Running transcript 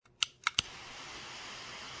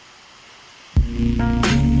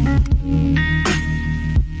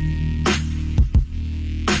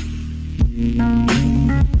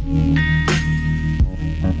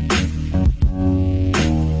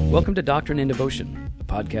Welcome to Doctrine and Devotion, a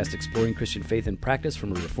podcast exploring Christian faith and practice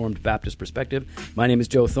from a Reformed Baptist perspective. My name is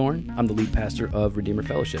Joe Thorne. I'm the lead pastor of Redeemer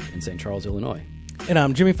Fellowship in St. Charles, Illinois. And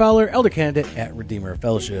I'm Jimmy Fowler, elder candidate at Redeemer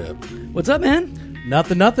Fellowship. What's up, man?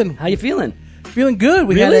 Nothing. How you feeling? Feeling good.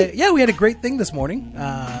 We Really? had a great thing this morning.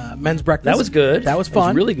 Men's breakfast. That was good. That was fun. That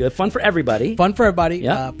was really good. Fun for everybody. Fun for everybody.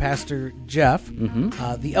 Yeah. Pastor Jeff,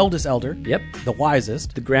 the eldest elder. Yep. The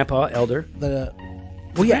wisest. The grandpa elder.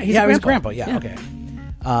 He was grandpa. a grandpa. Yeah. Okay.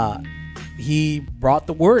 He brought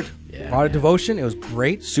the word. Yeah, brought a man. devotion. It was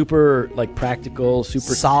great. Super practical,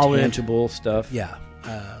 super Solid. tangible stuff. Yeah.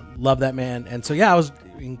 Love that man. And so, I was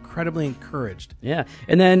incredibly encouraged. Yeah.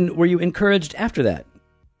 And then were you encouraged after that?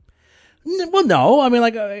 Well, no. I mean,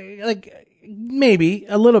 like maybe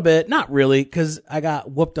a little bit. Not really, because I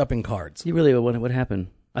got whooped up in cards. You really, what happened?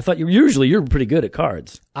 I thought you're pretty good at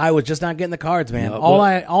cards. I was just not getting the cards, man. No,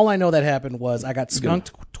 all I know that happened was I got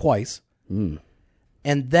skunked twice. And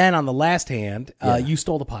then on the last hand, you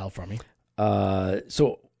stole the pile from me.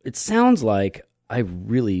 So it sounds like I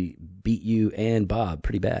really beat you and Bob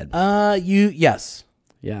pretty bad. Yes.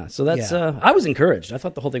 Yeah. So that's, Yeah. I was encouraged. I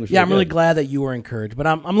thought the whole thing was really Yeah, I'm really good. glad that you were encouraged. But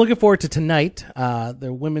I'm looking forward to tonight.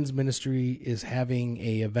 The women's ministry is having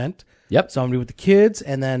a event. Yep. So I'm going to be with the kids,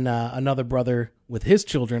 and then another brother with his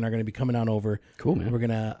children are going to be coming on over. Cool, man. We're going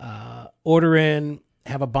to order in,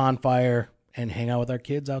 have a bonfire, and hang out with our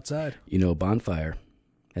kids outside. You know, bonfire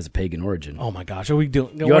has a pagan origin. Oh my gosh, are we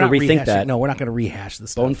doing? No, You we're ought to not rethink rehashing- that. No, we're not going to rehash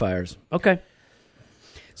this stuff. Bonfires. Okay.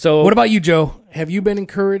 So What about you, Joe? Have you been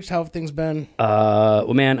encouraged? How have things been?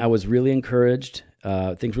 well, man, I was really encouraged.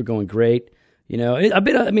 Things were going great. You know,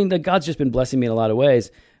 God's just been blessing me in a lot of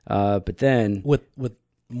ways. But then, With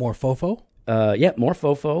more fofo? more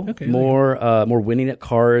fofo, Okay, more winning at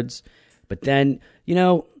cards. But then,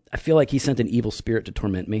 I feel like he sent an evil spirit to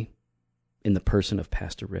torment me in the person of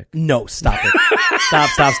Pastor Rick. No, stop it.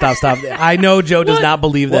 Stop. I know Joe does not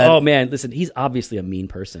believe that. Well, oh man, listen, he's obviously a mean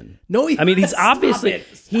person. No, He's obviously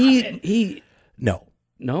he. No.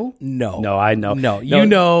 No, No. I know. No, you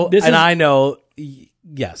know, This and is, I know.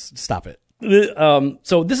 Yes, stop it.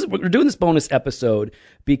 So we're doing this bonus episode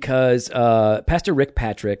because Pastor Rick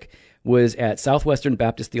Patrick was at Southwestern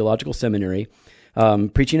Baptist Theological Seminary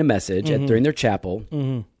preaching a message during their chapel,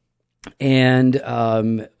 and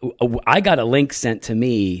I got a link sent to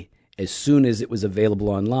me as soon as it was available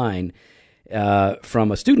online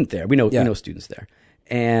from a student there. We know students there,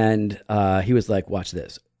 and he was like, "Watch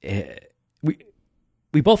this."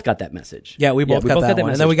 We both got that message. Yeah, we both got that one.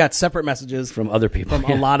 message And then we got separate messages from other people,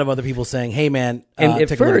 from a lot of other people saying, "Hey, man." And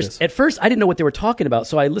take a look at this. at first, I didn't know what they were talking about.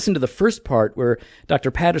 So I listened to the first part where Dr.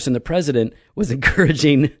 Patterson, the president, was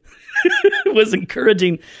encouraging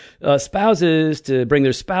spouses to bring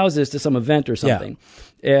their spouses to some event or something.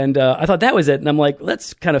 And I thought that was it. And I'm like, well,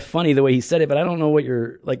 that's kind of funny the way he said it, but I don't know what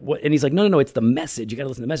you're like. What? And he's like, no, it's the message. You got to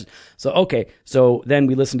listen to the message. So okay. So then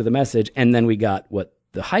we listened to the message, and then we got what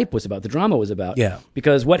the hype was about, the drama was about. Yeah.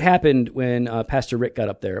 Because what happened when Pastor Rick got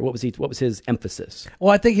up there? What was his emphasis?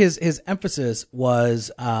 Well, I think his emphasis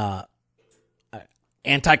was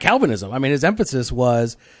anti-Calvinism. I mean, his emphasis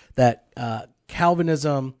was that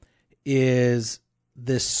Calvinism is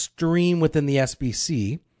this stream within the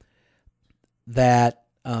SBC that,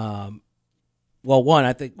 and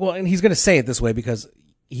he's going to say it this way because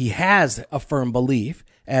he has a firm belief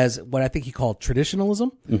as what I think he called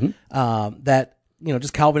traditionalism, that,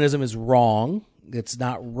 just Calvinism is wrong. It's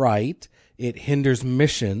not right. It hinders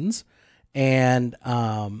missions, and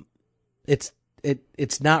it's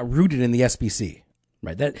not rooted in the SBC.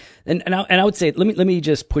 Right. That and I would say let me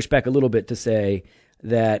just push back a little bit to say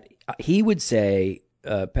that he would say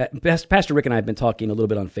Pastor Rick and I have been talking a little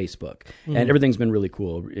bit on Facebook, and everything's been really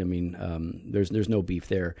cool. I mean, there's no beef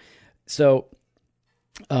there. So,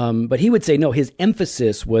 but he would say no. His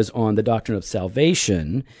emphasis was on the doctrine of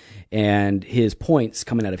salvation, and his points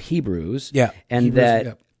coming out of Hebrews. Yeah, and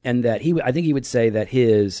Hebrews, that I think he would say that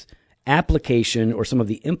his application or some of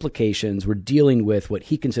the implications were dealing with what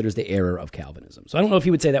he considers the error of Calvinism. So I don't know if he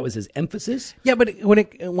would say that was his emphasis. Yeah, but when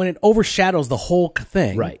it overshadows the whole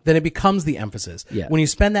thing, Right. then it becomes the emphasis. Yeah. When you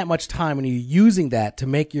spend that much time and you're using that to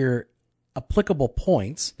make your applicable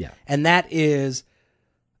points, Yeah. and that is,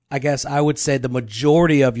 I guess I would say, the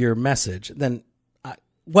majority of your message, then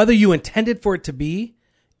whether you intended for it to be,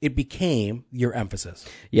 it became your emphasis.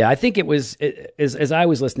 Yeah, I think it was, as I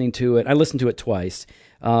was listening to it, I listened to it twice.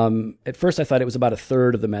 At first, I thought it was about a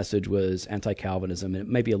third of the message was anti-Calvinism, and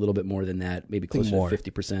it might be a little bit more than that, maybe closer more. to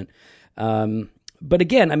 50%. But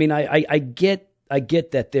again, I mean, I get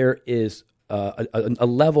that there is a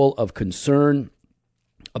level of concern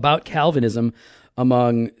about Calvinism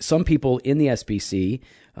among some people in the SBC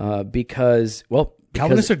because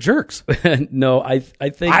Calvinists are jerks. No, I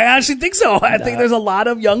think I actually think so. I think there's a lot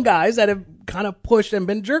of young guys that have kind of pushed and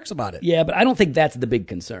been jerks about it. Yeah, but I don't think that's the big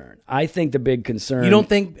concern. I think the big concern. You don't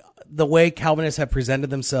think the way Calvinists have presented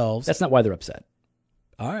themselves? That's not why they're upset.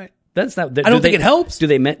 All right. That's not. I don't think it helps. Did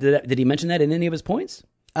he mention that in any of his points?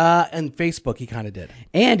 And Facebook, he kind of did,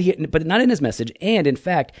 but not in his message. And in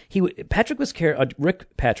fact, Rick Patrick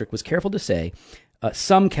was careful to say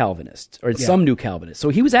some Calvinists or some new Calvinists. So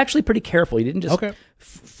he was actually pretty careful. He didn't just. Okay.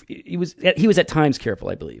 He was at times careful,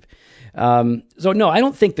 I believe. So no, I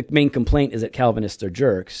don't think the main complaint is that Calvinists are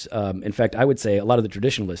jerks. In fact, I would say a lot of the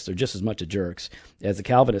traditionalists are just as much jerks as the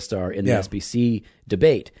Calvinists are in the SBC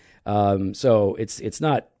debate. So it's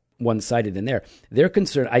not one-sided in there. They're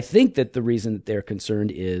concerned. I think that the reason that they're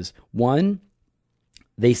concerned is, one,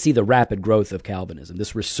 they see the rapid growth of Calvinism,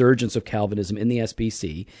 this resurgence of Calvinism in the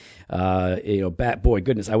SBC. Boy,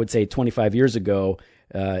 goodness, I would say 25 years ago,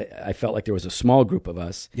 I felt like there was a small group of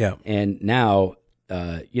us. Yeah. And now,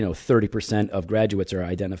 30% of graduates are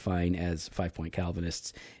identifying as 5-point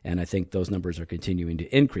Calvinists, and I think those numbers are continuing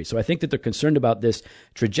to increase. So I think that they're concerned about this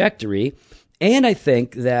trajectory. And I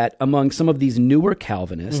think that among some of these newer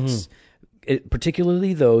Calvinists,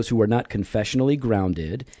 particularly those who are not confessionally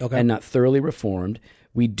grounded and not thoroughly reformed,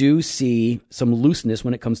 we do see some looseness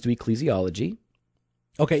when it comes to ecclesiology.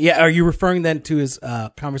 Okay, yeah. Are you referring then to his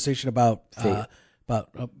conversation about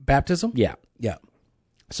baptism? Yeah. Yeah.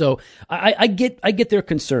 So I get their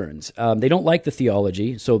concerns. They don't like the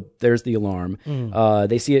theology, so there's the alarm.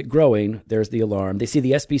 They see it growing, there's the alarm. They see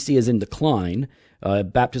the SBC is in decline.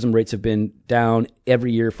 Baptism rates have been down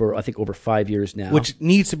every year for, I think, over 5 years now. Which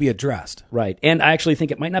needs to be addressed. Right. And I actually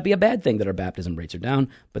think it might not be a bad thing that our baptism rates are down,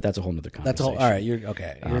 but that's a whole other conversation. All right. You're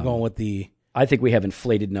going with the... I think we have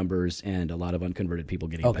inflated numbers and a lot of unconverted people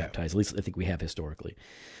getting baptized. At least I think we have historically.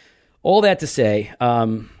 All that to say,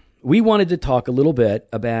 we wanted to talk a little bit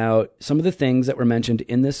about some of the things that were mentioned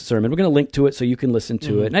in this sermon. We're going to link to it so you can listen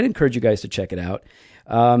to it. And I'd encourage you guys to check it out.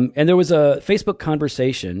 And there was a Facebook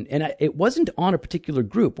conversation, and it wasn't on a particular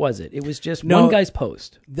group, was it? It was just one guy's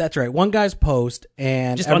post. That's right. One guy's post,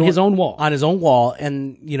 and just on his own wall. On his own wall,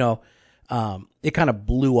 and, it kind of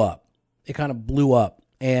blew up.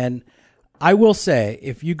 And I will say,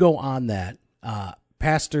 if you go on that,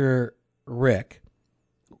 Pastor Rick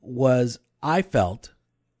I felt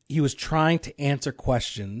he was trying to answer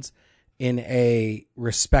questions in a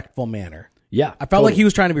respectful manner. Yeah, I felt like he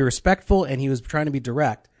was trying to be respectful and he was trying to be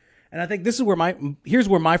direct. And I think this is here's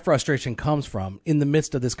where my frustration comes from in the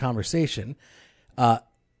midst of this conversation.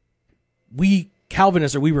 We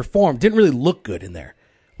Calvinists, or we Reformed, didn't really look good in there.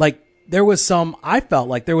 Like I felt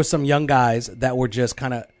like there was some young guys that were just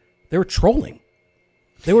they were trolling.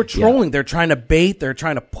 Yeah. They're trying to bait. They're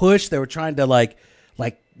trying to push. They were trying to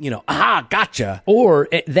gotcha. Or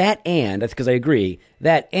that, and because I agree,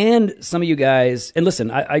 that and some of you guys, and listen,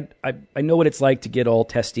 I know what it's like to get all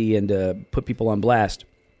testy and to put people on blast,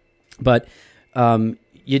 but the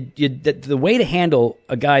way to handle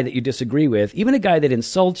a guy that you disagree with, even a guy that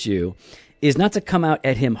insults you, is not to come out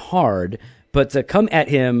at him hard, but to come at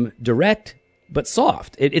him direct but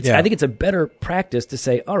soft. I think it's a better practice to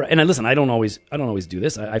say, all right. And listen, I don't always do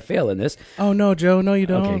this. I fail in this. Oh no, Joe, no, you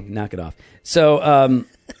don't. Okay, knock it off. So,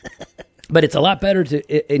 but it's a lot better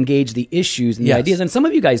to engage the issues and the ideas. And some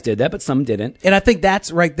of you guys did that, but some didn't. And I think that's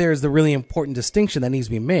right there is the really important distinction that needs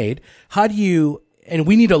to be made. How do you? And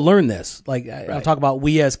we need to learn this. I'll talk about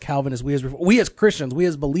we as Calvinists, we as Christians, we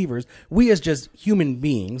as believers, we as just human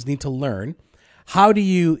beings need to learn. How do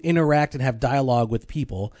you interact and have dialogue with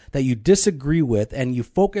people that you disagree with, and you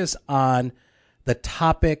focus on the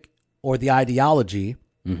topic or the ideology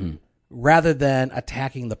rather than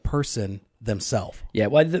attacking the person themselves? Yeah,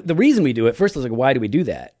 well, the reason we do it, first, is why do we do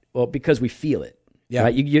that? Well, because we feel it. Yeah,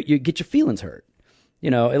 right? You get your feelings hurt.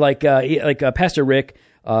 Pastor Rick,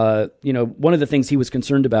 one of the things he was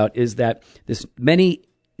concerned about is that many,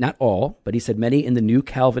 not all, but he said many in the new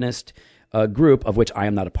Calvinist group, of which I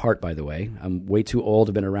am not a part, by the way. I'm way too old,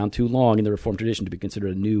 I've been around too long in the Reformed tradition to be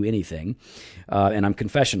considered a new anything, and I'm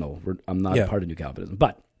confessional. I'm not a part of New Calvinism.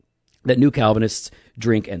 But that New Calvinists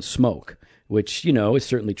drink and smoke, which, is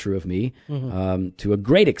certainly true of me to a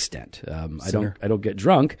great extent. I don't get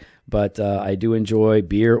drunk, but I do enjoy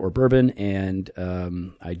beer or bourbon, and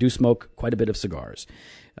I do smoke quite a bit of cigars.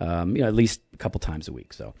 At least a couple times a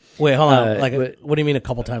week. So wait, hold on. What do you mean a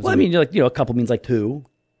couple times? Well, a week? a couple means like two,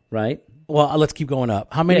 right? Well, let's keep going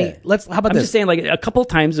up. How many? Yeah. How about I'm this? just saying, a couple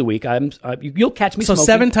times a week. You'll catch me. So smoking.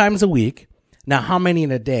 7 times a week. Now, how many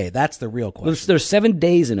in a day? That's the real question. There's 7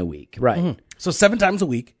 days in a week, right? So 7 times a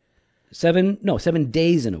week. 7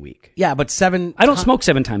 days in a week. Yeah, but 7. I don't smoke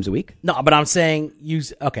 7 times a week. No, but I'm saying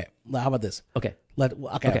use. Okay, how about this? Okay.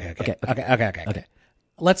 Okay.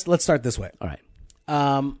 Let's start this way. All right.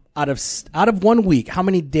 Out of 1 week, how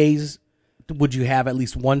many days would you have at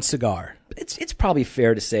least one cigar? It's probably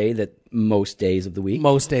fair to say that most days of the week.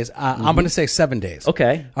 Most days. I'm going to say 7 days.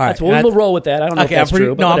 Okay. All right. We'll roll with that. I don't know if that's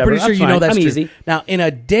true. But I'm pretty sure you know that's I'm true. easy. Now, in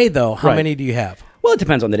a day, though, how Right. many do you have? Well, it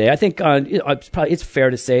depends on the day. I think it's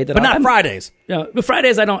fair to say that. But not Fridays. But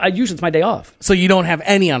Fridays I don't. Usually it's my day off. So you don't have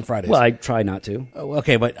any on Fridays. Well, I try not to.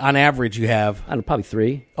 Okay, but on average you have. I don't know, probably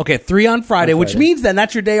 3. Okay, 3 on Friday, which means then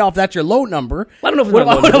that's your day off. That's your low number. Well, I don't know if it's what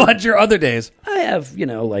my low about, number. what about your other days? I have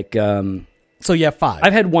like. So you have 5.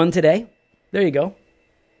 I've had 1 today. There you go.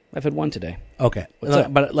 I've had 1 today. Okay,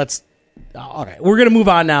 up? but let's. Okay, we're gonna move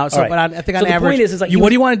on now. So, All right. but I think So on the average, point is like what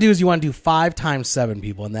do you want to do? Is you want to do 5 times 7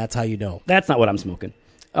 people, and that's how you know. That's not what I'm smoking.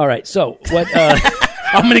 All right. So what?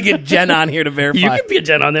 I'm gonna get Jen on here to verify. You can be a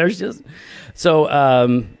Jen on there.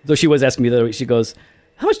 So, though she was asking me the other week, she goes,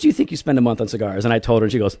 "How much do you think you spend a month on cigars?" And I told her,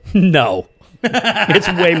 and she goes, "No, it's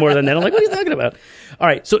way more than that." I'm like, "What are you talking about?" All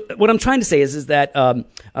right. So what I'm trying to say is that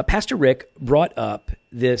Pastor Rick brought up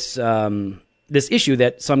this issue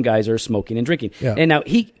that some guys are smoking and drinking, and now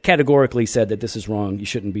he categorically said that this is wrong. You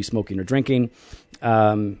shouldn't be smoking or drinking,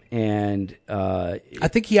 and I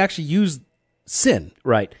think he actually used sin.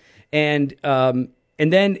 Right. And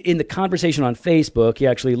then in the conversation on Facebook, he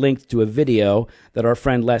actually linked to a video that our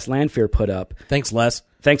friend Les Landfair put up. Thanks, Les.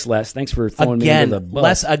 Thanks, Les. Thanks for throwing me into the bus.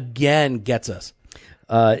 Les again gets us.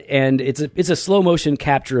 And it's a slow motion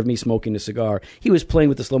capture of me smoking a cigar. He was playing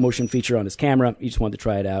with the slow motion feature on his camera. He just wanted to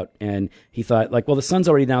try it out, and he thought, like, well, the sun's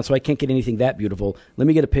already down, so I can't get anything that beautiful. Let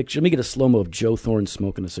me get a picture. Let me get a slow mo of Joe Thorne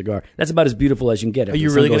smoking a cigar. That's about as beautiful as you can get. Are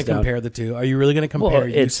you really going to compare the two? Are you really going to compare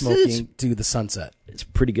you it's smoking to the sunset? It's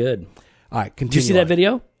pretty good. All right, continue. Did you see that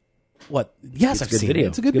video? What? Yes, It's a good seen video. it.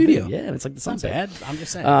 It's a good video. Yeah, it's like the It's not sunset. bad. I'm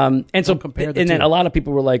just saying. And so, Don't compare the and then two. a lot of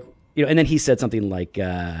people were like, and then he said something like,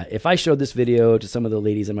 if I showed this video to some of the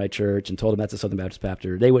ladies in my church and told them that's a Southern Baptist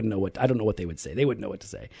pastor, they wouldn't know I don't know what they would say. They wouldn't know what to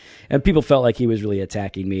say. And people felt like he was really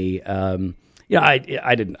attacking me. I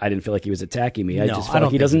didn't feel like he was attacking me. I No, just I felt don't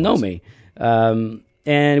like he think doesn't he know was. me.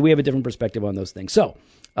 And we have a different perspective on those things. So,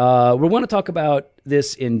 we want to talk about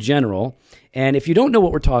this in general. And if you don't know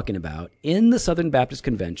what we're talking about, in the Southern Baptist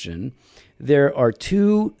Convention, there are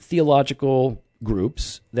 2 theological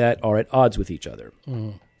groups that are at odds with each other.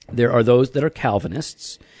 There are those that are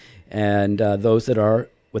Calvinists and those that are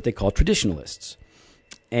what they call traditionalists.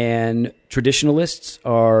 And traditionalists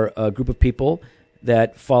are a group of people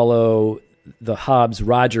that follow the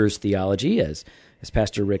Hobbes-Rogers theology, as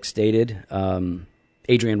Pastor Rick stated,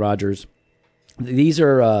 Adrian Rogers. These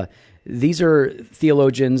are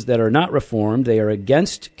theologians that are not Reformed. They are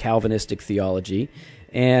against Calvinistic theology,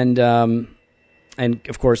 and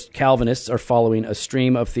of course, Calvinists are following a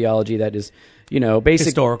stream of theology that is, basic.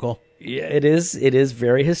 Historical. Yeah, it is. It is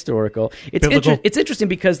very historical. It's interesting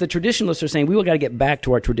because the traditionalists are saying we got to get back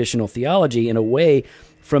to our traditional theology and away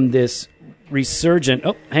from this resurgent.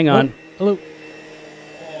 Oh, hang on. Hello.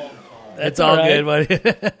 That's all right. good, buddy.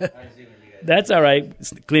 That's all right.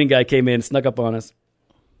 The cleaning guy came in, snuck up on us.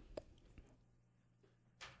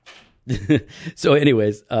 So,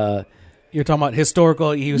 anyways, You're talking about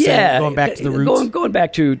historical. He was saying going back to the roots. Going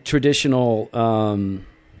back to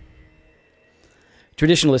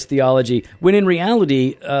traditionalist theology, when in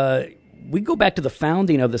reality, we go back to the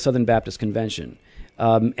founding of the Southern Baptist Convention,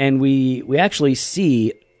 and we actually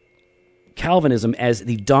see Calvinism as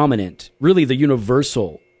the dominant, really the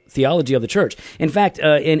universal theology of the church. In fact,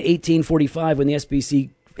 in 1845, when the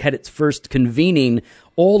SBC had its first convening,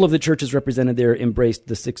 all of the churches represented there embraced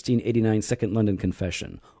the 1689 Second London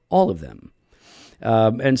Confession, all of them.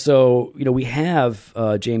 And so, we have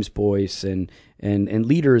James Boyce and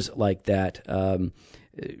leaders like that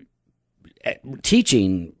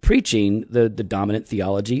preaching the dominant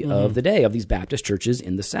theology of the day of these Baptist churches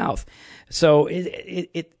in the South. So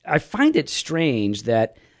I find it strange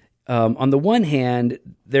that on the one hand,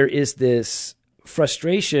 there is this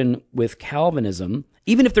frustration with Calvinism,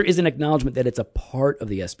 even if there is an acknowledgement that it's a part of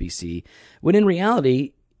the SBC, when in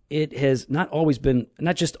reality, it has not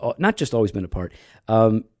just always been a part.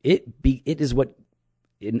 It is what,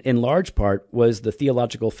 in large part, was the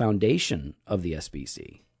theological foundation of the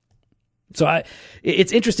SBC. So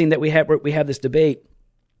it's interesting that we have this debate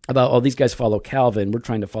about, these guys follow Calvin, we're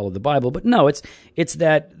trying to follow the Bible, but no, it's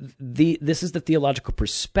that this is the theological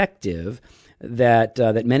perspective that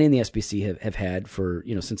many in the SBC have had for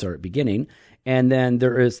since our beginning, And then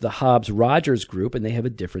there is the Hobbes-Rogers group, and they have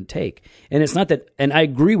a different take. And it's not that, and I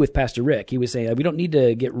agree with Pastor Rick. He was saying we don't need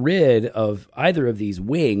to get rid of either of these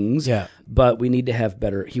wings, but we need to have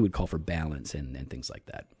better, he would call for balance and things like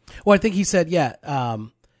that. Well, I think he said,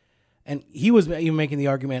 and he was even making the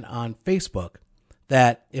argument on Facebook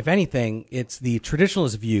that, if anything, it's the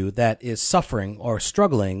traditionalist view that is suffering or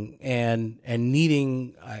struggling and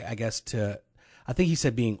needing, I guess, I think he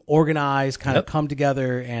said being organized, kind of come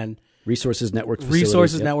together and resources, networks,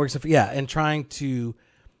 networks, and trying to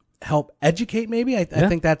help educate. Maybe I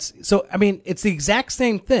think that's so. I mean, it's the exact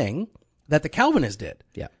same thing that the Calvinists did.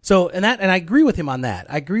 Yeah. So and I agree with him on that.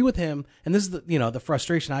 I agree with him, and this is the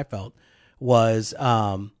frustration I felt was,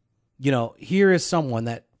 here is someone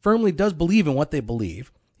that firmly does believe in what they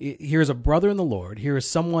believe. Here's a brother in the Lord. Here is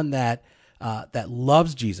someone that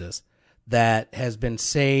loves Jesus, that has been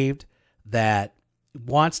saved, that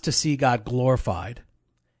wants to see God glorified,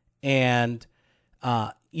 and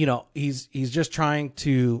he's just trying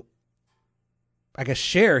to, I guess,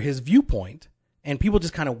 share his viewpoint, and people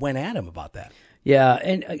just kind of went at him about that. Yeah,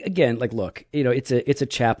 and again, look, it's a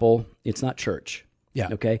chapel. It's not church. Yeah.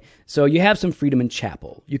 Okay. So you have some freedom in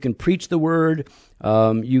chapel. You can preach the word.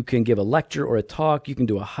 You can give a lecture or a talk. You can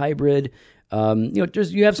do a hybrid.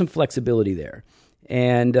 You have some flexibility there.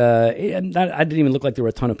 And I didn't even look like there were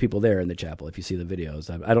a ton of people there in the chapel. If you see the videos,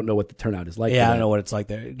 I don't know what the turnout is like. Yeah, I don't know what it's like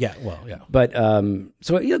there. Yeah. Well, yeah. But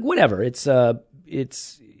whatever. It's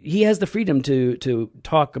he has the freedom to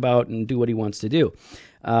talk about and do what he wants to do.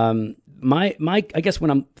 I guess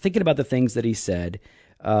when I'm thinking about the things that he said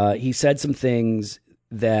some things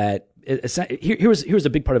that here's a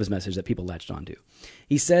big part of his message that people latched onto.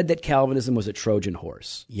 He said that Calvinism was a Trojan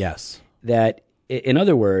horse. Yes. That, in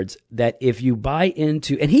other words, that if you buy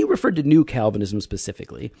into, and he referred to New Calvinism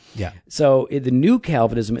specifically. Yeah. So the New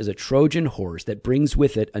Calvinism is a Trojan horse that brings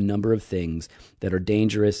with it a number of things that are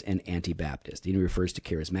dangerous and anti-Baptist. He refers to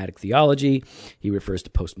charismatic theology. He refers to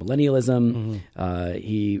postmillennialism. Mm-hmm.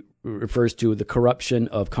 He refers to the corruption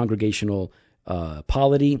of congregational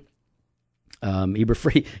polity.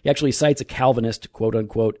 He actually cites a Calvinist, quote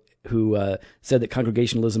unquote, who said that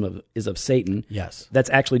congregationalism is of Satan. Yes.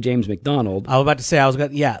 That's actually James MacDonald. I was about to say,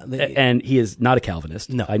 and he is not a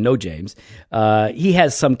Calvinist. No. I know James. He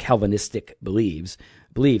has some Calvinistic beliefs,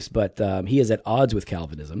 but he is at odds with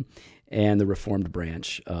Calvinism and the Reformed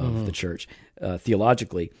branch of the church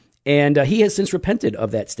theologically. And he has since repented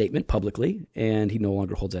of that statement publicly, and he no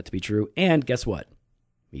longer holds that to be true. And guess what?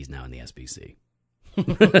 He's now in the SBC.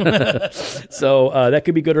 So that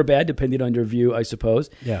could be good or bad, depending on your view, I suppose.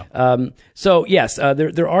 Yeah. So yes,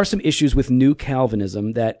 there are some issues with New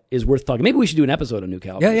Calvinism that is worth talking. Maybe we should do an episode on New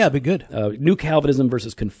Calvinism. Yeah, it'd be good. New Calvinism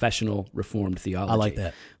versus confessional Reformed theology. I like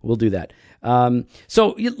that. We'll do that.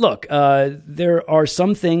 Look, there are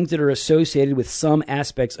some things that are associated with some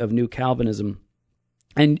aspects of New Calvinism.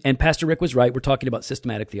 And Pastor Rick was right. We're talking about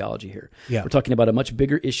systematic theology here. Yeah. We're talking about a much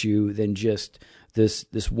bigger issue than just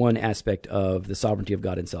this one aspect of the sovereignty of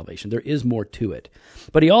God and salvation. There is more to it.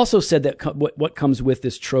 But he also said that what comes with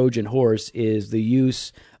this Trojan horse is the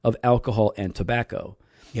use of alcohol and tobacco.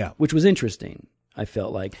 Yeah. Which was interesting, I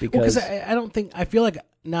felt like, because I feel like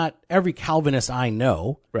not every Calvinist I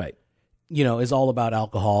know, right, is all about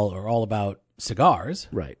alcohol or all about cigars,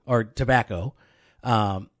 right, or tobacco.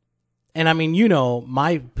 And I mean,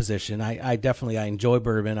 my position, I enjoy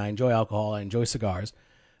bourbon, I enjoy alcohol, I enjoy cigars.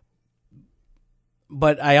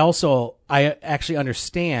 But I actually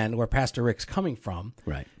understand where Pastor Rick's coming from.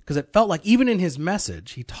 Right. Because it felt like even in his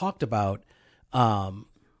message, he talked about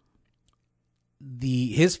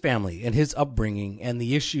his family and his upbringing and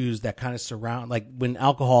the issues that kind of surround, like when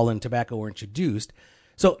alcohol and tobacco were introduced.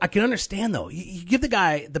 So I can understand, though. You give the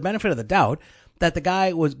guy the benefit of the doubt that the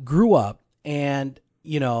guy grew up and,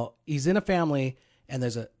 he's in a family and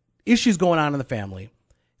there's issues going on in the family.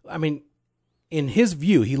 I mean, in his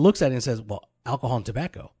view, he looks at it and says, well, alcohol and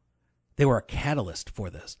tobacco, they were a catalyst for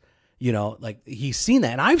this. Like he's seen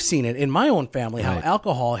that. And I've seen it in my own family, how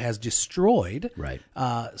alcohol has destroyed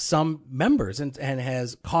some members and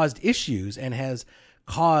has caused issues and has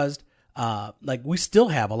caused, we still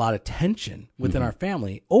have a lot of tension within our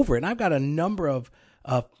family over it. And I've got a number of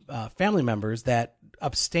family members that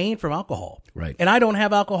abstain from alcohol. Right. And I don't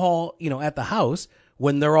have alcohol, at the house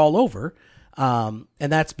when they're all over. And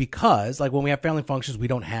that's because when we have family functions, we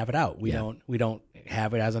don't have it out. We don't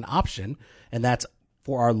have it as an option. And that's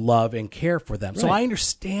for our love and care for them. Right. So I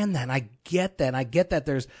understand that. And I get that. And I get that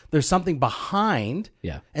there's something behind.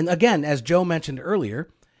 Yeah. And again, as Joe mentioned earlier,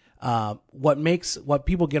 what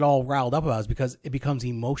people get all riled up about is because it becomes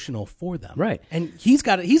emotional for them. Right. And he's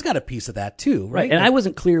got a piece of that too, right? And I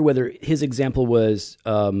wasn't clear whether his example was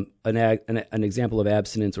an example of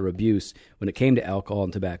abstinence or abuse when it came to alcohol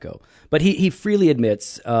and tobacco. But he freely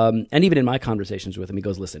admits, and even in my conversations with him, he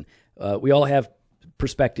goes, listen, we all have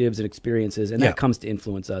perspectives and experiences, and that comes to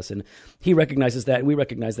influence us. And he recognizes that, and we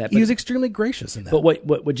recognize that. He was extremely gracious in that. But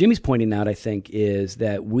what Jimmy's pointing out, I think, is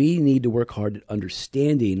that we need to work hard at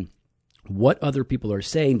understanding what other people are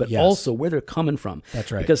saying, but also where they're coming from.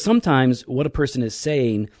 That's right. Because sometimes what a person is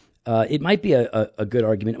saying, it might be a good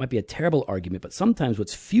argument, it might be a terrible argument, but sometimes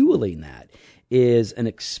what's fueling that is an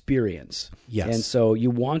experience. Yes. And so you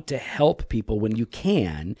want to help people when you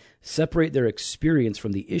can separate their experience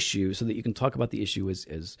from the issue so that you can talk about the issue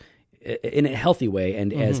as in a healthy way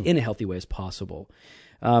and as in a healthy way as possible.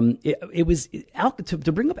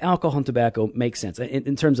 To bring up alcohol and tobacco makes sense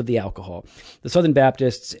in terms of the alcohol. The Southern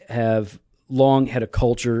Baptists have long had a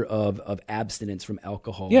culture of abstinence from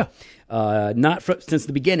alcohol. Yeah. Not since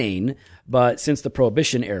the beginning, but since the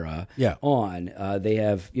Prohibition era on. They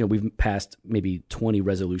have, we've passed maybe 20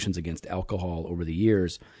 resolutions against alcohol over the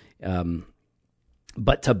years.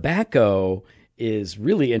 But tobacco is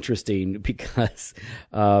really interesting because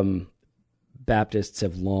Baptists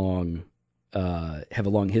have a long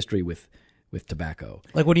history with tobacco.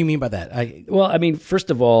 Like, what do you mean by that? Well, I mean, first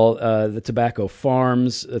of all, the tobacco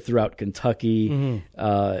farms throughout Kentucky.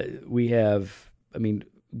 We have,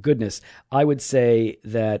 goodness, I would say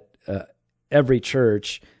that every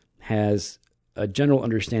church has a general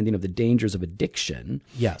understanding of the dangers of addiction,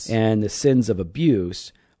 and the sins of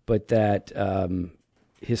abuse, but that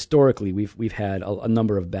historically we've had a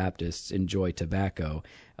number of Baptists enjoy tobacco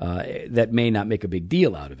that may not make a big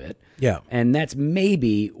deal out of it. Yeah. And that's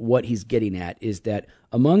maybe what he's getting at, is that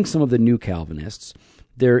among some of the new Calvinists,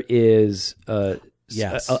 there is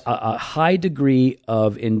a high degree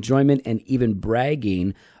of enjoyment and even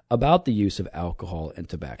bragging about the use of alcohol and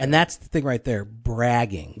tobacco. And that's the thing right there,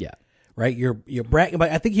 bragging. Yeah. Right? You're bragging.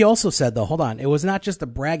 But I think he also said, though, hold on, it was not just the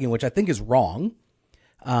bragging, which I think is wrong.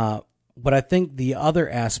 But I think the other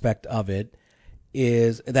aspect of it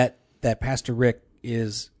is that Pastor Rick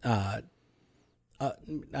is, I'm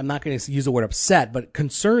not going to use the word upset, but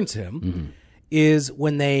concerns him, is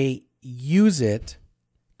when they use it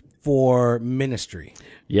for ministry.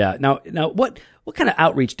 Yeah. Now, what kind of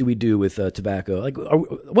outreach do we do with tobacco? Like,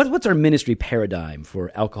 what's our ministry paradigm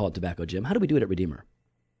for alcohol and tobacco, Jim? How do we do it at Redeemer?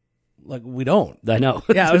 Like, we don't. I know.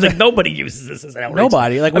 Yeah, I was like, nobody uses this as an outreach.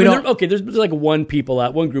 Nobody. Like, we don't. There's like one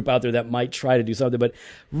group out there that might try to do something, but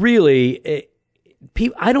really,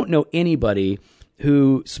 I don't know anybody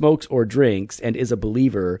who smokes or drinks and is a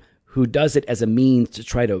believer who does it as a means to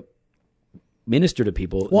try to minister to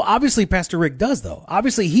people. Well, obviously, Pastor Rick does, though.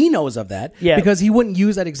 Obviously, he knows of that because he wouldn't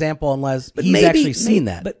use that example unless he's actually seen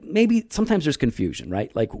that. But maybe sometimes there's confusion,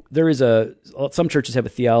 right? Like there is some churches have a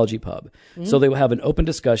theology pub. So they will have an open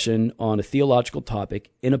discussion on a theological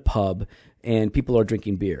topic in a pub and people are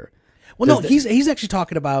drinking beer. Well, he's actually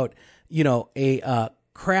talking about, a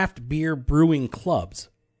craft beer brewing clubs.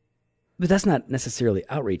 But that's not necessarily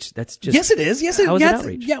outreach. That's just yes, it is. Yes, how is it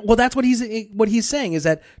outreach? Yeah, well, that's what he's saying is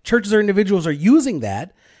that churches or individuals are using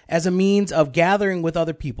that as a means of gathering with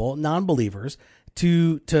other people, non-believers,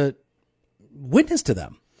 to witness to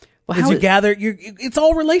them. Well, how it's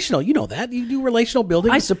all relational. You know that you do relational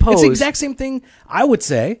building. I suppose it's the exact same thing. I would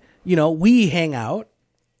say. We hang out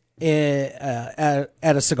at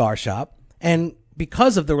a cigar shop, and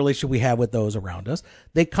because of the relationship we have with those around us,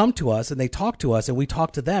 they come to us and they talk to us and we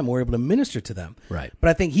talk to them. We're able to minister to them. Right.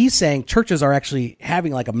 But I think he's saying churches are actually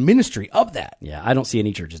having like a ministry of that. Yeah, I don't see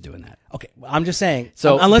any churches doing that. Okay, I'm just saying.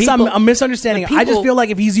 So unless I'm misunderstanding, I just feel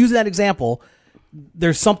like if he's using that example,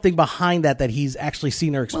 there's something behind that he's actually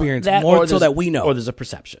seen or experienced more so that we know. Or there's a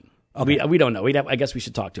perception. Okay. We don't know. I guess we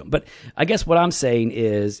should talk to him. But I guess what I'm saying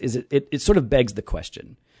is it sort of begs the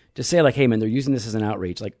question. To say like, hey man, they're using this as an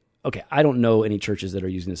outreach, like, okay, I don't know any churches that are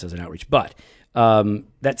using this as an outreach, but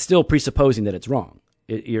that's still presupposing that it's wrong.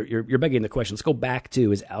 You're begging the question. Let's go back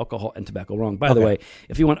to, is alcohol and tobacco wrong? By the way,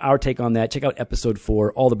 if you want our take on that, check out episode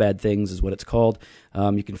 4, All the Bad Things is what it's called.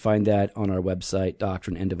 You can find that on our website,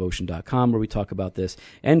 doctrineanddevotion.com, where we talk about this.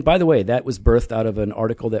 And by the way, that was birthed out of an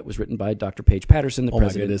article that was written by Dr. Paige Patterson, the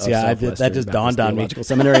president of Southwestern that just dawned on me. Theological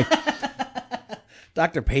Seminary.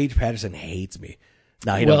 Dr. Paige Patterson hates me.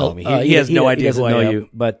 No, he don't know me. He has no idea who I am. You,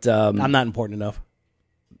 but I'm not important enough.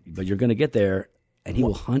 But you're going to get there, and he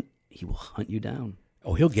will hunt you down.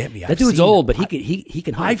 Oh, he'll get me. That dude's old, but he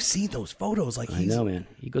can hunt. I've seen those photos. Like I know, man.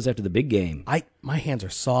 He goes after the big game. My hands are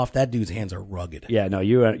soft. That dude's hands are rugged. Yeah, no,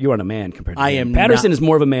 you aren't a man compared to him. I am. Patterson is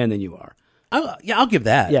more of a man than you are. I'll give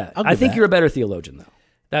that. Yeah, I'll I give think that. you're a better theologian, though.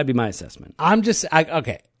 That'd be my assessment. I'm just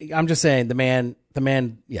saying the man.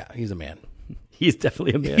 Yeah, he's a man. He's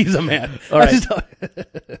definitely a man. He's a man. All right. I just don't-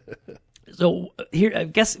 So here, I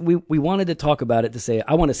guess we wanted to talk about it to say,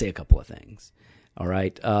 I want to say a couple of things. All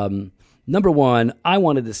right. Number one, I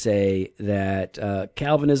wanted to say that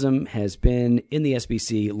Calvinism has been in the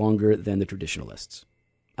SBC longer than the traditionalists.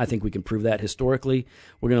 I think we can prove that historically.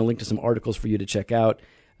 We're going to link to some articles for you to check out.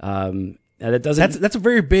 Now that doesn't. that's a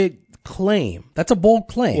very big claim. That's a bold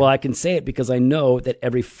claim. Well, I can say it because I know that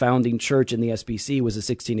every founding church in the SBC was a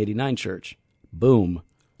 1689 church. Boom.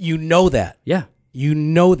 you know that. Yeah, You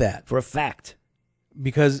know that for a fact.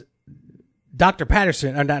 because Dr.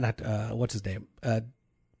 Patterson, or not what's his name?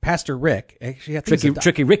 Pastor Rick. Actually, I think he's a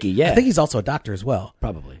Tricky Ricky. Yeah, I think he's also a doctor as well.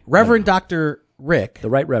 probably Reverend Dr. Rick, the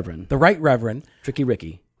Right Reverend. the Right Reverend. Tricky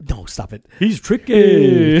Ricky. No, stop it. He's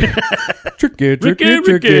tricky. Tricky.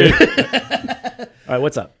 All right,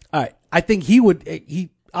 what's up? All right. I think he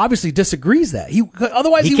obviously disagrees that.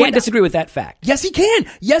 Otherwise He he can't wouldn't- disagree with that fact. Yes, he can.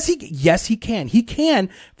 Yes, he can. He can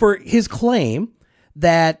for his claim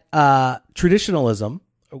that traditionalism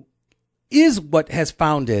is what has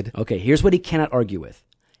founded. Okay, here's what he cannot argue with: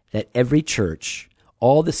 that every church,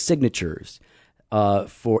 all the signatures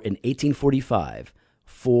for in 1845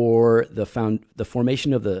 for the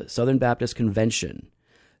formation of the Southern Baptist Convention,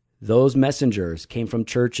 those messengers came from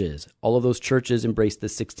churches. All of those churches embraced the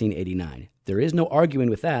 1689. There is no arguing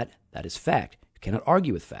with that. That is fact. You cannot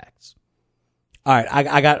argue with facts. All right,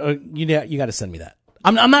 I got you got to send me that.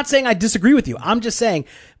 I'm not saying I disagree with you. I'm just saying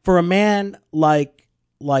for a man like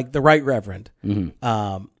the Right Reverend,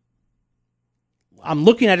 I'm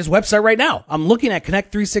looking at his website right now. I'm looking at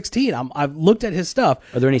Connect 316. I've looked at his stuff.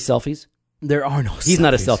 Are there any selfies? There are no. He's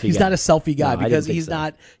not a selfie He's guy. not a selfie guy No, I because didn't think he's so.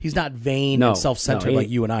 not. He's not vain No, and self-centered no, like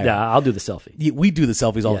you and I Yeah, are. I'll do the selfie. We do the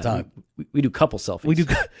selfies all the Yeah, time. we do couple selfies. We do.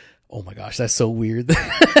 Oh my gosh, that's so weird.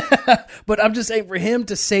 But I'm just saying, for him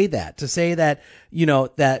to say that,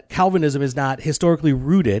 that Calvinism is not historically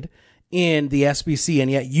rooted in the SBC, and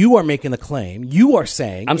yet you are making the claim. You are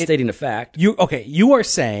saying I'm stating a fact. You are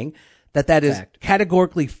saying that is Fact.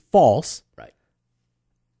 categorically false. Right.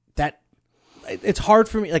 That it's hard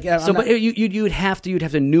for me. Like, But you'd have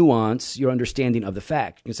to nuance your understanding of the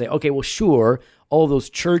fact. You can say, okay, well, sure, all those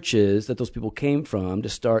churches that those people came from to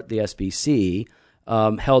start the SBC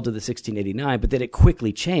held to the 1689, but then it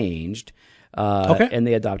quickly changed, and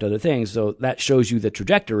they adopted other things. So that shows you the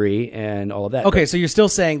trajectory and all of that. Okay, so you're still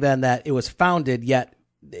saying then that it was founded, yet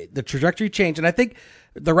the trajectory changed, and I think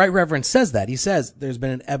the Right Reverend says that. He says there's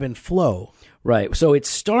been an ebb and flow. Right. So it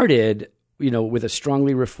started, with a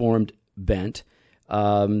strongly reformed bent.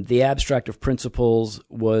 The Abstract of Principles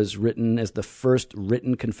was written as the first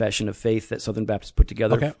written confession of faith that Southern Baptists put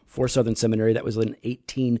together for Southern Seminary. That was in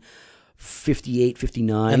 1858,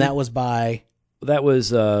 59. And that was by it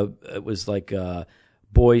was like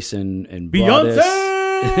Boyce and Beyonce!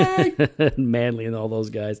 Broadus, Manley, and all those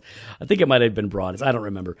guys. I think it might have been Broadus. I don't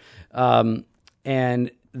remember.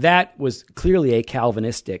 And that was clearly a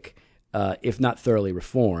Calvinistic, if not thoroughly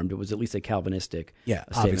reformed. It was at least a Calvinistic statement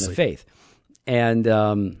obviously. of faith. And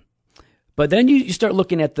but then you start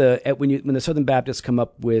looking at when the Southern Baptists come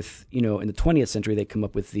up with, in the 20th century, they come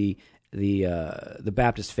up with the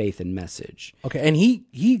Baptist faith and message. Okay, and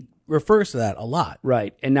he refers to that a lot.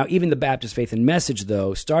 Right. And now even the Baptist faith and message,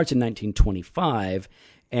 though, starts in 1925,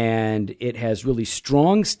 and it has really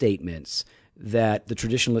strong statements that the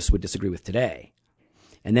traditionalists would disagree with today.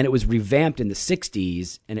 And then it was revamped in the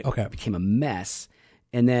 60s, and it became a mess.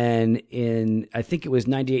 And then I think it was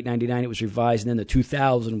 98, 99, it was revised, and then the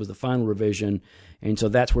 2000 was the final revision. And so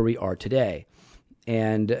that's where we are today.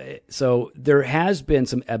 And so there has been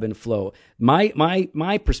some ebb and flow.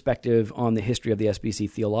 My perspective on the history of the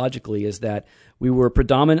SBC theologically is that we were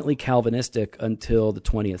predominantly Calvinistic until the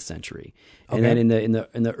 20th century. And then in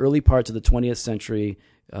the early parts of the 20th century,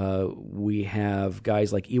 we have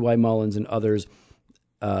guys like E.Y. Mullins and others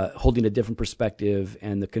holding a different perspective,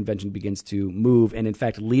 and the convention begins to move. And in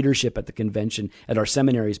fact, leadership at the convention at our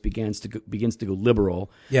seminaries begins to go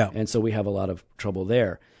liberal. Yeah. And so we have a lot of trouble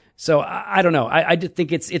there. So I don't know. I just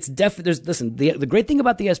think it's definitely. Listen, the great thing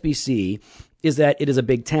about the SBC is that it is a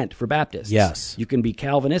big tent for Baptists. Yes. You can be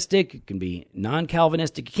Calvinistic, you can be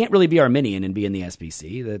non-Calvinistic. You can't really be Arminian and be in the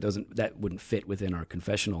SBC. That wouldn't fit within our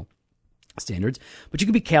confessional standards. But you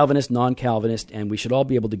can be Calvinist, non-Calvinist, and we should all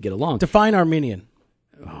be able to get along. Define Arminian.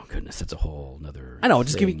 Oh goodness, that's a whole nother. I know.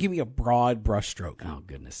 Just thing. give me a broad brushstroke. Oh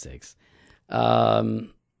goodness sakes.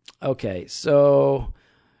 Okay, so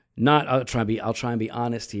I'll try and be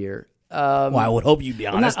honest here. Well, I would hope you'd be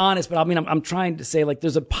honest. I'm not honest, but I mean, I'm trying to say, like,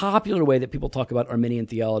 there's a popular way that people talk about Arminian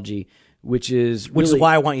theology which is Which is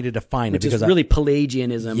why I want you to define it. Which because is really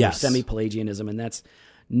Pelagianism Yes. or semi-Pelagianism, and that's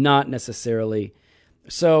not necessarily...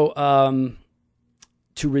 So,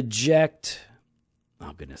 to reject...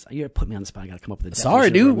 Oh, goodness. You're putting me on the spot. I got to come up with a Sorry, definition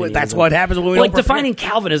of dude. Arminianism. That's what happens when we Like, don't prepare. defining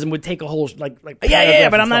Calvinism would take a whole... like Yeah,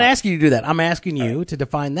 but I'm not thought. asking you to do that. I'm asking you to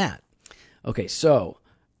define that. Okay, so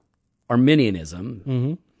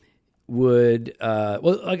Arminianism would...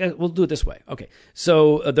 we'll do it this way. Okay,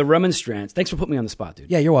 so the Remonstrants... Thanks for putting me on the spot, dude.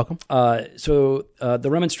 Yeah, you're welcome. So the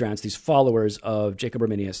Remonstrants, these followers of Jacob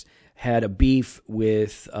Arminius, had a beef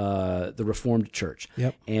with the Reformed Church.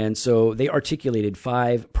 Yep. And so they articulated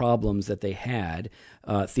 5 problems that they had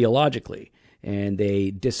theologically, and they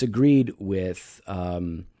disagreed with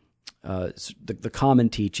the common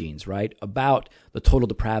teachings, right, about the total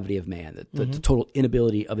depravity of man, the total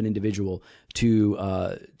inability of an individual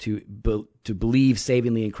to believe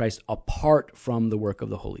savingly in Christ apart from the work of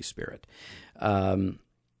the Holy Spirit.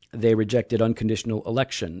 They rejected unconditional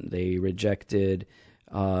election. They rejected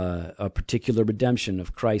a particular redemption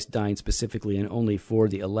of Christ dying specifically and only for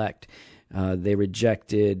the elect. They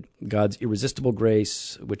rejected God's irresistible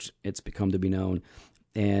grace, which it's become to be known,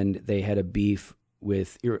 and they had a beef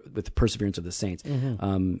with the perseverance of the saints.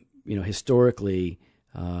 Historically,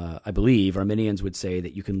 I believe Arminians would say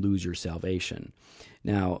that you can lose your salvation.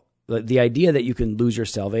 Now, the idea that you can lose your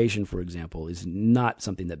salvation, for example, is not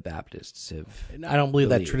something that Baptists have. I don't believe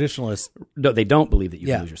that traditionalists. No, they don't believe that you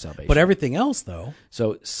can lose your salvation. But everything else, though.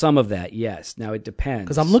 So some of that, yes. Now it depends.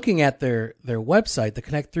 Because I'm looking at their website, the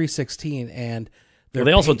Connect 316, and they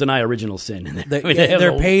also deny original sin. In there.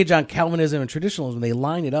 Their page on Calvinism and traditionalism, they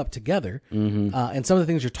line it up together. And some of the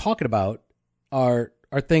things you're talking about are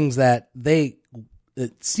things that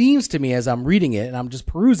it seems to me as I'm reading it and I'm just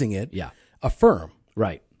perusing it, affirm.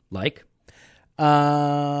 Right. Like?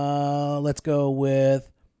 Let's go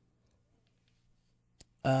with...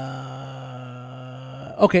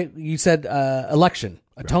 okay, you said election.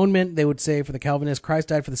 Atonement, they would say for the Calvinists, Christ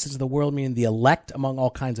died for the sins of the world, meaning the elect among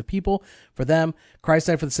all kinds of people. For them, Christ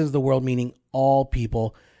died for the sins of the world, meaning all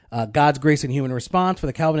people. God's grace and human response. For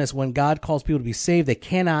the Calvinists, when God calls people to be saved, they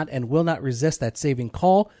cannot and will not resist that saving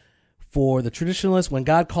call. For the traditionalists, when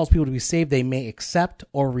God calls people to be saved, they may accept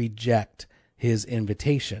or reject his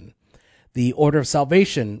invitation. The order of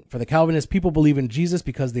salvation. For the Calvinists, people believe in Jesus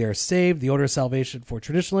because they are saved. The order of salvation for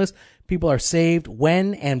traditionalists, people are saved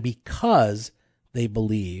when and because they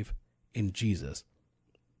believe in Jesus.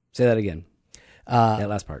 Say that again. That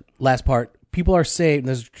last part. Last part. People are saved, and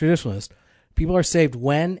this is traditionalist. People are saved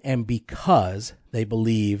when and because they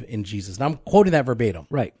believe in Jesus. And I'm quoting that verbatim.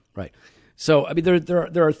 Right. So, I mean,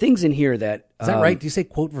 there are things in here that... Is that right? Do you say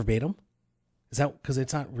quote verbatim? Is that because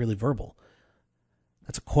it's not really verbal?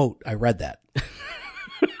 That's a quote. I read that.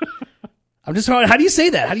 I'm just trying. How do you say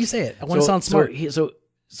that? How do you say it? I want to sound smart.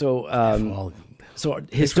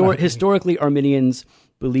 Historically, Arminians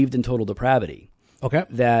believed in total depravity. Okay.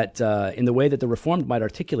 That in the way that the Reformed might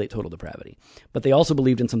articulate total depravity, but they also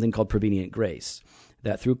believed in something called prevenient grace,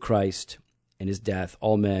 that through Christ and his death,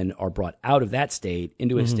 all men are brought out of that state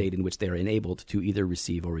into a state in which they are enabled to either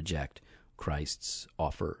receive or reject Christ's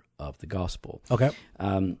offer of the gospel. Okay.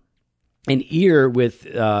 And here with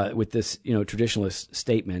this traditionalist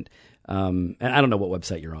statement, and I don't know what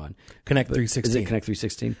website you're on. Connect 316. Is it Connect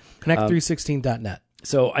 316? Connect316.net.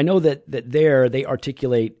 So I know that there they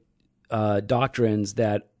articulate doctrines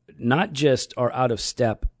that not just are out of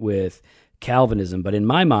step with Calvinism, but in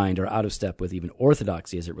my mind are out of step with even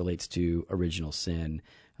orthodoxy as it relates to original sin,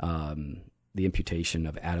 the imputation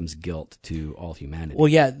of Adam's guilt to all humanity. Well,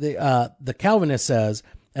 yeah, the Calvinist says,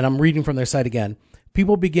 and I'm reading from their site again,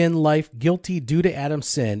 people begin life guilty due to Adam's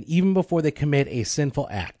sin even before they commit a sinful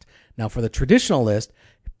act. Now, for the traditionalist,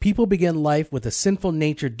 people begin life with a sinful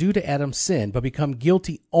nature due to Adam's sin, but become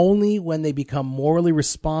guilty only when they become morally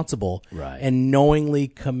responsible and knowingly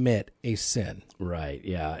commit a sin. Right,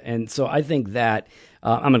 yeah. And so I think that,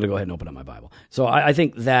 I'm going to go ahead and open up my Bible. So I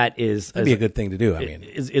think that that'd be a good thing to do. I mean,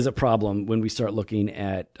 is a problem when we start looking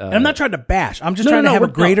at... and I'm not trying to bash. I'm just trying to have a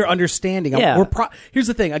greater understanding. Yeah. Here's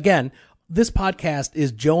the thing. Again, this podcast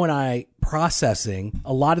is Joe and I processing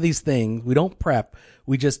a lot of these things. We don't prep.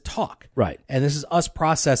 We just talk. Right. And this is us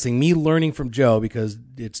processing, me learning from Joe, because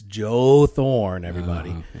it's Joe Thorne,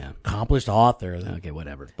 everybody. Accomplished author. Okay,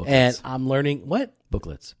 whatever. Booklets. And I'm learning, what?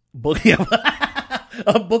 Booklets. Booklets.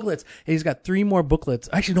 And he's got 3 more booklets.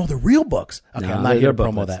 Actually, no, they're real books. Okay, No, I'm not here to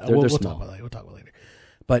promo booklets. that. They're We'll small. talk about that. We'll talk about it later.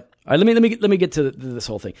 But all right, let me get to this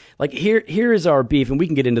whole thing. Like here is our beef, and we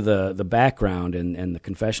can get into the background and the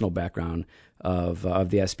confessional background of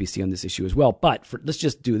the SBC on this issue as well. But let's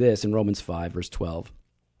just do this in Romans 5, verse 12.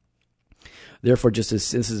 Therefore, just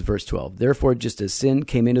as this is verse 12. Therefore, just as sin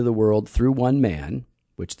came into the world through one man,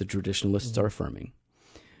 which the traditionalists are affirming,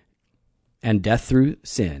 and death through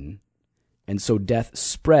sin, and so death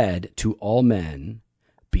spread to all men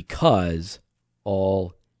because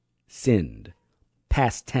all sinned.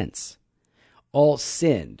 Past tense. All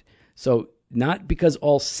sinned. So not because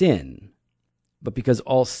all sin, but because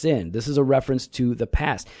all sinned. This is a reference to the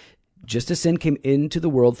past. Just as sin came into the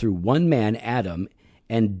world through one man, Adam,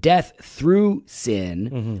 and death through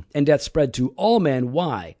sin, and death spread to all men.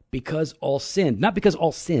 Why? Because all sinned. Not because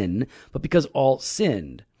all sin, but because all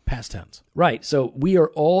sinned. Past tense. Right. So we are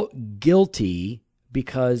all guilty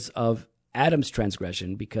because of Adam's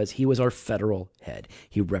transgression, because he was our federal head.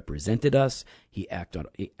 He represented us. He acted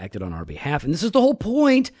on our behalf. And this is the whole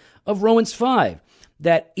point of Romans 5,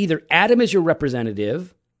 that either Adam is your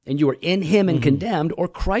representative and you are in him and condemned, or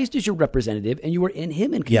Christ is your representative and you are in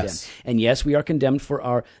him and condemned. Yes. And yes, we are condemned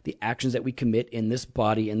for the actions that we commit in this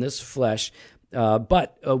body, in this flesh,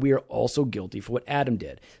 but we are also guilty for what Adam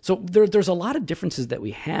did. So there's a lot of differences that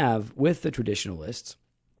we have with the traditionalists,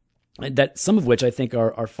 that some of which I think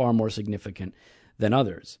are far more significant than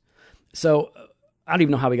others. So I don't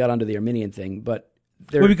even know how we got onto the Arminian thing, but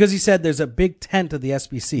Well, because he said there's a big tent of the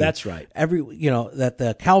SBC. That's right. That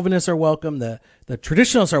the Calvinists are welcome, the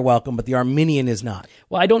traditionalists are welcome, but the Arminian is not.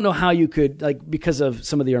 Well, I don't know how you could, because of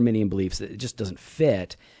some of the Arminian beliefs, it just doesn't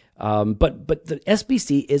fit. But the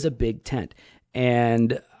SBC is a big tent,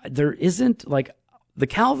 and there isn't the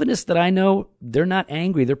Calvinists that I know. They're not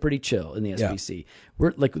angry. They're pretty chill in the SBC. Yeah.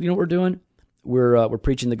 We're what we're doing. We're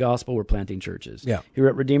preaching the gospel. We're planting churches. Yeah. Here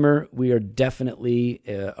at Redeemer, we are definitely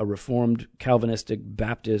a Reformed, Calvinistic,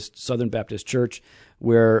 Baptist, Southern Baptist church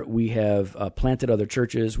where we have planted other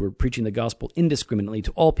churches. We're preaching the gospel indiscriminately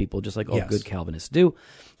to all people, just like all good Calvinists do.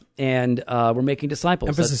 And we're making disciples.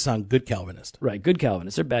 Emphasis on good Calvinist. Right, good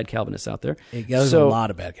Calvinists. There are bad Calvinists out there. Yeah, there's a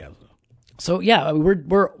lot of bad Calvinists. So yeah,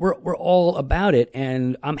 we're all about it,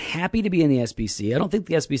 and I'm happy to be in the SBC. I don't think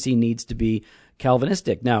the SBC needs to be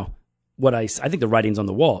Calvinistic. Now, I think the writing's on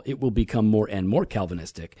the wall. It will become more and more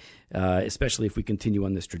Calvinistic, especially if we continue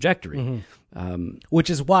on this trajectory. Which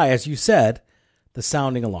is why, as you said, the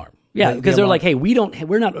sounding alarm. Yeah, because they're like, hey,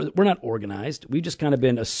 we're not organized. We've just kind of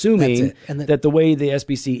been assuming that the way the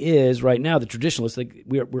SBC is right now, the traditionalists,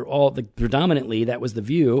 we're all predominantly that was the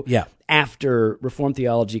view. Yeah. After Reformed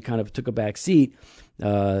theology kind of took a back seat,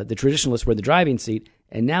 the traditionalists were the driving seat,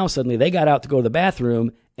 and now suddenly they got out to go to the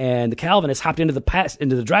bathroom, and the Calvinist hopped into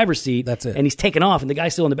the driver's seat. That's it. And he's taken off, and the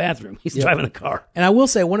guy's still in the bathroom. He's driving the car. And I will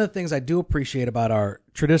say, one of the things I do appreciate about our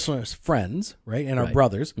traditionalist friends, right, and our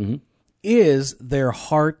brothers, is their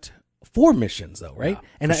heart for missions, though, right? Yeah,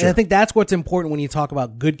 and I think that's what's important when you talk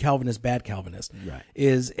about good Calvinist, bad Calvinist. Right.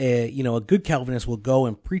 Is a good Calvinist will go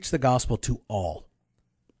and preach the gospel to all.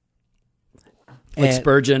 Like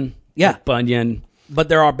Spurgeon, like Bunyan. But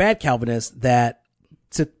there are bad Calvinists that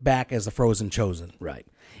sit back as the frozen chosen. Right.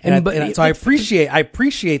 So I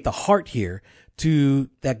appreciate the heart here to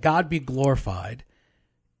that God be glorified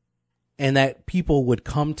and that people would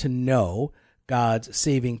come to know God's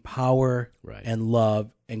saving power and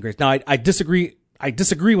love and grace. Now I disagree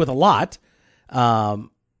with a lot,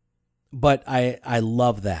 but I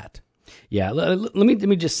love that. Yeah, let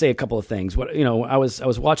me just say a couple of things. I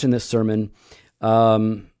was watching this sermon.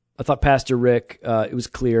 I thought Pastor Rick, it was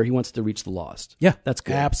clear he wants to reach the lost. Yeah, that's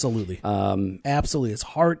good. Absolutely. Absolutely. His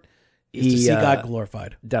heart is to see God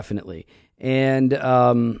glorified. Definitely. And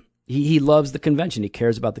he loves the convention. He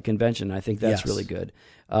cares about the convention. I think that's really good.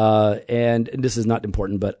 And this is not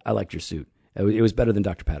important, but I liked your suit. It was better than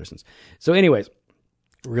Dr. Patterson's. So anyways.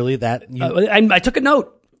 Really? I took a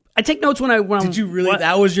note. I take notes when Did you really?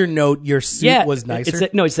 That was your note? Your suit was nicer?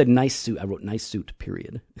 It said nice suit. I wrote nice suit,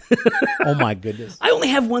 period. Oh my goodness. I only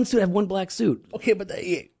have one suit. I have one black suit. Okay, but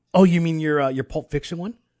you mean your Pulp Fiction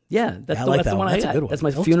one? Yeah, that's the one I got. That's a good one. That's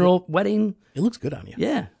my funeral wedding. It looks good on you.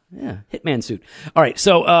 Yeah. Hitman suit. All right.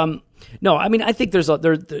 So, no, I mean, I think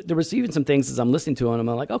there was even some things as I'm listening to him,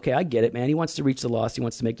 I'm like, okay, I get it, man. He wants to reach the lost. He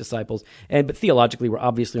wants to make disciples. But theologically, we're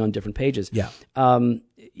obviously on different pages. Yeah.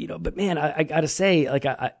 But man, I got to say,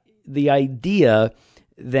 the idea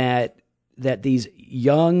that these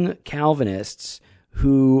young Calvinists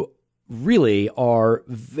who really are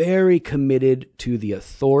very committed to the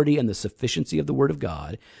authority and the sufficiency of the Word of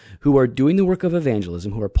God, who are doing the work of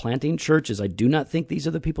evangelism, who are planting churches, I do not think these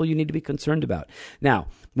are the people you need to be concerned about. Now,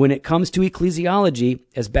 when it comes to ecclesiology,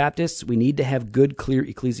 as Baptists, we need to have good, clear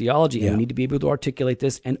ecclesiology, and we need to be able to articulate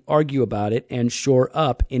this and argue about it and shore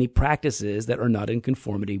up any practices that are not in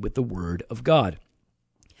conformity with the Word of God.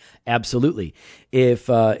 Absolutely. If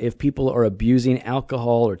people are abusing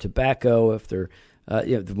alcohol or tobacco, if they're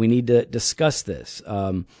we need to discuss this.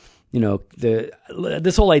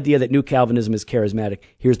 This whole idea that New Calvinism is charismatic.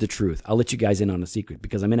 Here's the truth. I'll let you guys in on a secret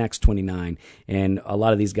because I'm in Acts 29, and a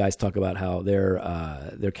lot of these guys talk about how they're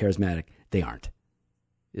charismatic. They aren't.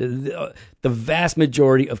 The vast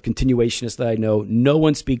majority of continuationists that I know, no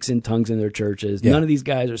one speaks in tongues in their churches. Yeah. None of these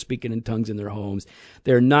guys are speaking in tongues in their homes.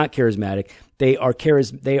 They're not charismatic.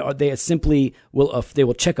 They simply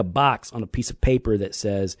will check a box on a piece of paper that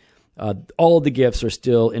says all of the gifts are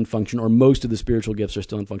still in function, or most of the spiritual gifts are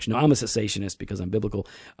still in function. Now, I'm a cessationist because I'm biblical.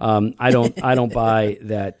 I don't buy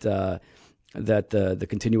that the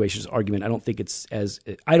continuationist argument. I don't think it's as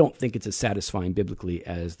satisfying biblically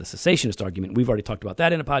as the cessationist argument. We've already talked about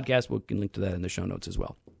that in a podcast. We can link to that in the show notes as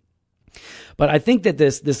well. But I think that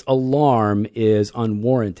this alarm is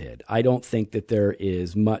unwarranted. I don't think that there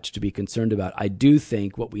is much to be concerned about. I do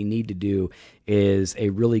think what we need to do is a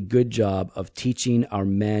really good job of teaching our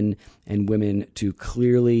men and women to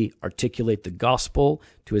clearly articulate the gospel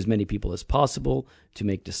to as many people as possible, to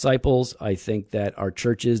make disciples. I think that our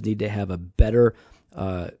churches need to have a better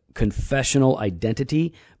confessional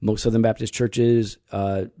identity. Most Southern Baptist churches,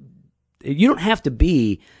 you don't have to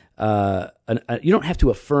be you don't have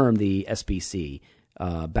to affirm the SBC,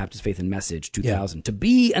 Baptist Faith and Message 2000, to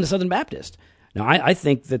be a Southern Baptist. Now, I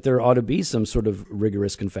think that there ought to be some sort of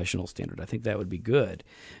rigorous confessional standard. I think that would be good,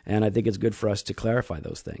 and I think it's good for us to clarify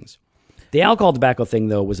those things. The alcohol tobacco thing,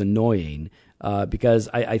 though, was annoying because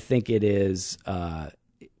I think it is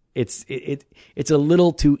it's a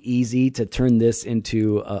little too easy to turn this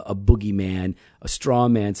into a boogeyman, a straw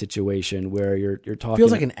man situation where you're talking.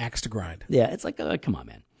 Feels like an axe to grind. Yeah, it's like come on,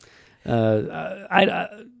 man.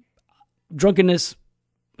 Drunkenness,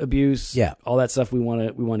 abuse, all that stuff we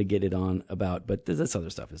want to get it on about, but this other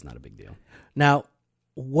stuff is not a big deal. Now,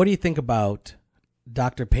 what do you think about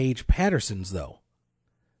Dr. Paige Patterson's though?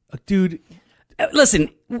 Dude, listen.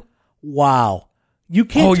 Wow, you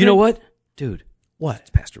can't. Oh, you know what, dude? What? It's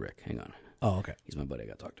Pastor Rick. Hang on. Oh, okay. He's my buddy. I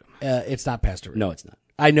got to talk to him. It's not Pastor Rick. No, it's not.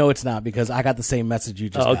 I know it's not because I got the same message you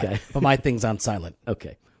just got. Okay. But my thing's on silent.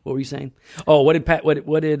 Okay. What were you saying? Oh, what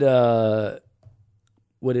did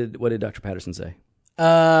Dr. Patterson say?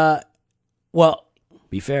 Well,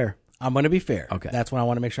 be fair. I'm going to be fair. Okay. That's when I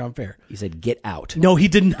want to make sure I'm fair. He said, get out. No, he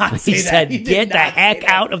did not say that. He said, get the heck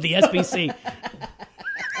out of the SBC.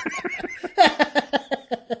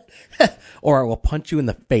 Or I will punch you in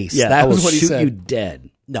the face. Yeah, that I will was what he shoot said. you dead.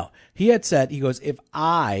 No, he had said, he goes, if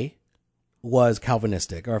I was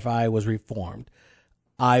Calvinistic or if I was Reformed,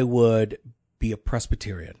 I would be a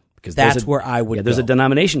Presbyterian. Because that's where I would go. There's a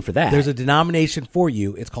denomination for that. There's a denomination for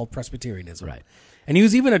you. It's called Presbyterianism. Right. And he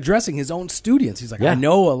was even addressing his own students. He's like, I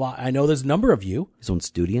know a lot. I know there's a number of you. His own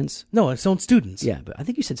students? No, his own students. Yeah, but I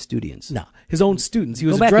think you said students. No, his own students. He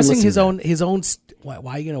was addressing his own. Why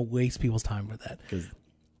are you going to waste people's time with that?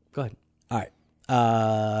 Go ahead. All right.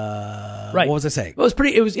 Right. What was I saying? Well,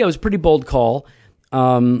 it was a pretty bold call.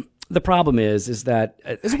 The problem is that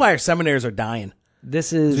this is why our seminaries are dying. We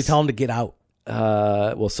tell them to get out.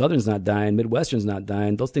 Well, Southern's not dying. Midwestern's not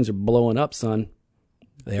dying. Those things are blowing up, son.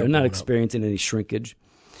 They're not experiencing any shrinkage.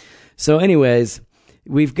 So anyways,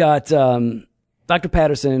 we've got Dr.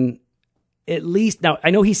 Patterson, at least, now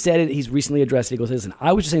I know he said it, he's recently addressed it. He goes, listen,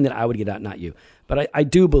 I was just saying that I would get out, not you. But I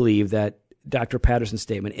do believe that Dr. Patterson's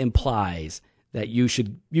statement implies that you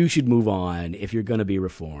should move on if you're going to be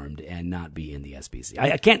Reformed and not be in the SBC.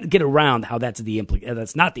 I can't get around how that's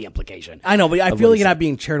not the implication. I know, but I feel like you're not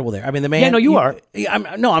being charitable there. I mean, the man. Yeah, no, you are.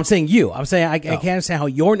 I'm saying you. I'm saying I can't understand how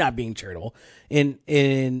you're not being charitable.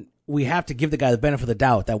 In we have to give the guy the benefit of the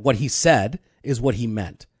doubt that what he said is what he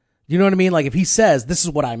meant. You know what I mean? Like if he says this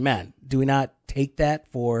is what I meant, do we not take that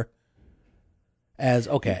as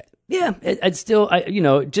okay? Yeah, it's still,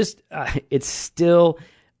 it's still.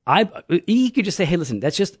 He could just say, "Hey, listen,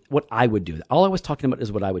 that's just what I would do. All I was talking about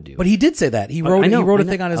is what I would do." But he did say that. He wrote a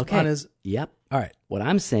thing on his. Yep. All right. What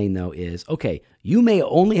I'm saying though is, okay, you may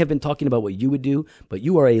only have been talking about what you would do, but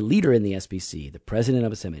you are a leader in the SBC, the president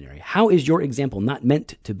of a seminary. How is your example not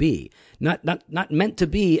meant to be not meant to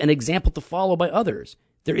be an example to follow by others?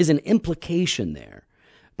 There is an implication there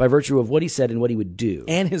by virtue of what he said and what he would do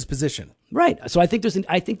and his position. Right. So I think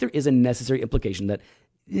there is a necessary implication that,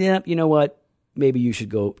 you know what? Maybe you should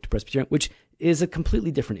go to Presbyterian, which is a completely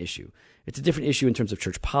different issue. It's a different issue in terms of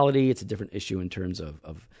church polity. It's a different issue in terms of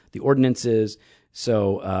the ordinances.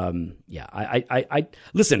 So, I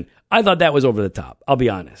listen, I thought that was over the top. I'll be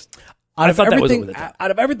honest. I thought that was over the top.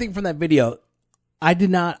 Out of everything from that video, I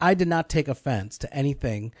did not take offense to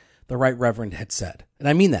anything the Right Reverend had said. And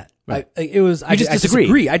I mean that. Right. I just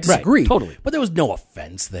disagree. I disagree. Right, totally. But there was no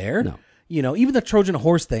offense there. No. even the Trojan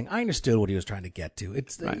horse thing, I understood what he was trying to get to.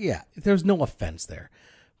 There's no offense there.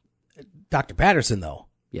 Dr. Patterson, though.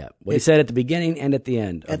 Yeah. What he said at the beginning and at the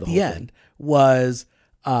end of the whole thing was,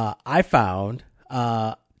 I found,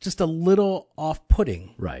 just a little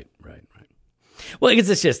off-putting. Right. Well,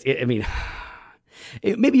 it's just,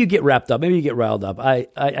 maybe you get wrapped up, maybe you get riled up.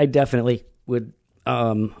 I definitely would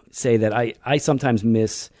say that I sometimes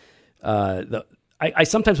miss I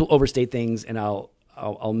sometimes will overstate things, and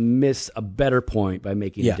I'll miss a better point by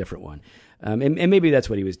making a different one. And maybe that's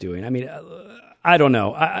what he was doing. I mean, I don't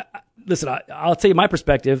know. Listen, I'll tell you my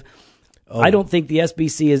perspective. I don't think the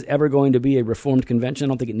SBC is ever going to be a reformed convention. I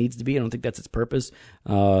don't think it needs to be. I don't think that's its purpose.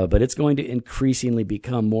 But it's going to increasingly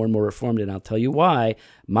become more and more reformed, and I'll tell you why.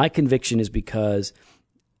 My conviction is because,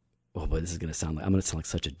 oh boy, this is going to sound like I'm going to sound like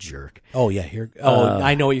such a jerk. Oh yeah,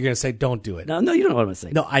 I know what you're going to say. Don't do it. No, you don't know what I'm going to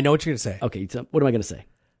say. No, I know what you're going to say. Okay, what am I going to say?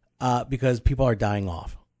 Because people are dying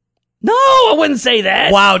off. No, I wouldn't say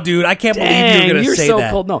that. Wow, dude, I can't believe you're going to say that. You're so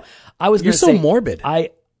cold. No, I was. You're so morbid.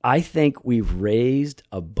 I think we've raised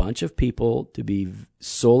a bunch of people to be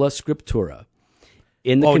sola scriptura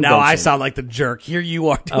in the convention. Now I sound like the jerk. Here you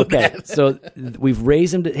are doing that. So we've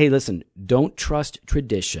raised them to, hey, listen, don't trust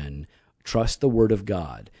tradition. Trust the Word of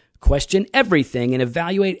God. Question everything and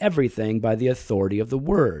evaluate everything by the authority of the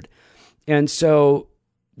Word. And so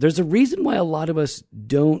there's a reason why a lot of us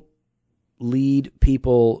don't lead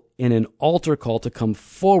people in an altar call to come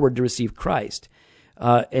forward to receive Christ.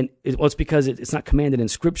 It's because it's not commanded in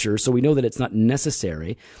Scripture, so we know that it's not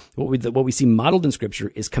necessary. What we see modeled in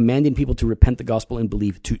Scripture is commanding people to repent the gospel and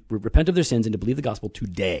repent of their sins and to believe the gospel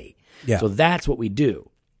today. Yeah. So that's what we do.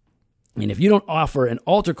 And if you don't offer an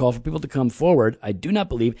altar call for people to come forward, I do not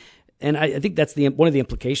believe, and I think that's one of the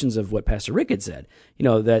implications of what Pastor Rick had said,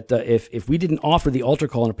 that if we didn't offer the altar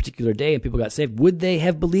call on a particular day and people got saved, would they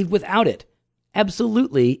have believed without it?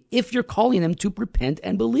 Absolutely, if you're calling them to repent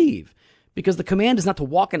and believe. Because the command is not to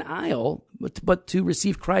walk an aisle, but to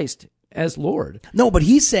receive Christ as Lord. No, but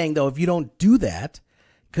he's saying, though, if you don't do that,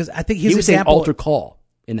 because I think his he was example... saying altar call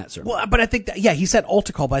in that sermon. Well, but I think he said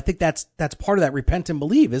altar call, but I think that's part of that repent and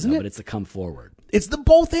believe, isn't it? But it's the come forward. It's the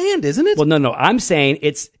both and, isn't it? Well, no. I'm saying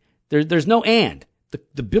there's no and.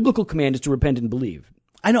 The biblical command is to repent and believe.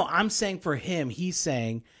 I know. I'm saying for him, he's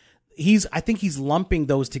saying... I think he's lumping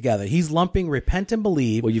those together. He's lumping repent and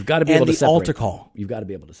believe. Well, you've got to be able to separate the altar call. You've got to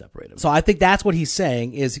be able to separate them. So I think that's what he's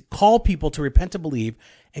saying is call people to repent and believe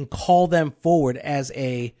and call them forward as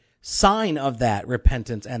a sign of that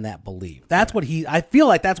repentance and that belief. That's what I feel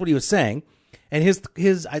like that's what he was saying. And his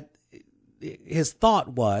thought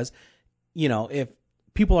was, if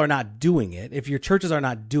people are not doing it, if your churches are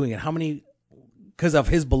not doing it, how many, because of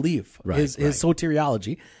his belief, his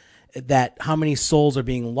soteriology, that how many souls are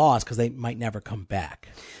being lost because they might never come back.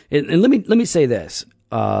 And let me say this: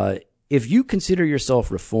 if you consider yourself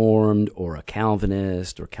Reformed or a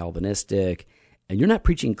Calvinist or Calvinistic, and you're not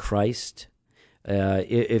preaching Christ,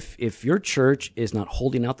 if your church is not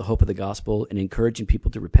holding out the hope of the gospel and encouraging people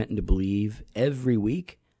to repent and to believe every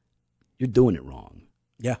week, you're doing it wrong.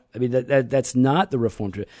 Yeah, I mean that's not the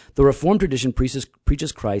Reformed tradition. The Reformed tradition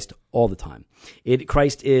preaches Christ all the time.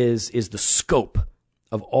 Christ is the scope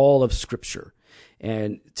of all of Scripture.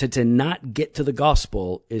 And to not get to the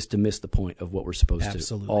gospel is to miss the point of what we're supposed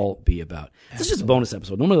to all be about. This is just a bonus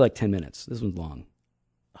episode. Normally like 10 minutes. This one's long.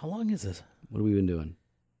 How long is this? What have we been doing?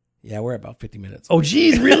 Yeah, we're at about 50 minutes. Oh,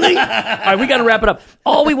 geez, really? All right, we got to wrap it up.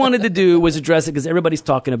 All we wanted to do was address it because everybody's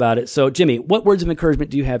talking about it. So, Jimmy, what words of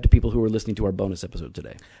encouragement do you have to people who are listening to our bonus episode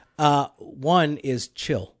today? One is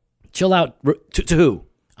chill. Chill out. To who?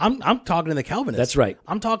 I'm talking to the Calvinists. That's right.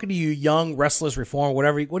 I'm talking to you young, restless, reform,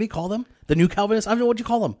 whatever. What do you call them? The new Calvinists? I don't know what you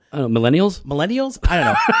call them. I don't know, millennials? Millennials? I don't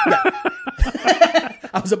know. Yeah.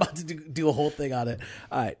 I was about to do a whole thing on it.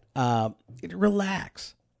 All right.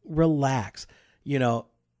 Relax.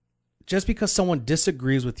 Just because someone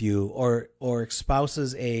disagrees with you or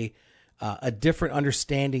espouses a different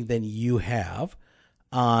understanding than you have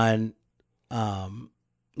on,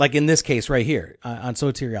 like in this case right here on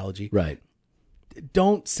soteriology. Right.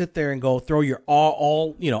 Don't sit there and go throw your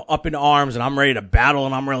all up in arms and I'm ready to battle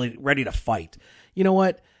and I'm really ready to fight. You know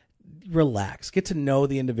what? Relax. Get to know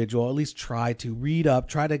the individual. At least try to read up.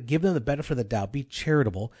 Try to give them the benefit of the doubt. Be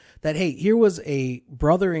charitable. That, hey, here was a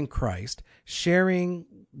brother in Christ sharing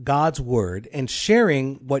God's word and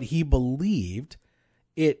sharing what he believed.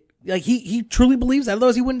 He truly believes that.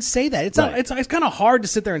 Otherwise, he wouldn't say that. It's not. It's kind of hard to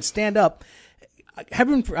sit there and stand up.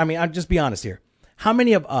 I'll just be honest here. How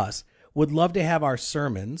many of us would love to have our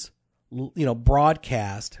sermons,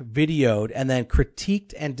 broadcast, videoed, and then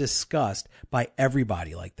critiqued and discussed by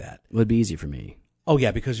everybody like that? It would be easy for me. Oh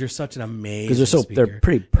yeah, because you're such an amazing Because speaker. they're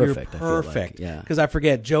pretty perfect. You're I feel perfect. like. Yeah. Because I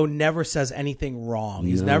forget, Joe never says anything wrong.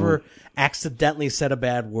 He's never accidentally said a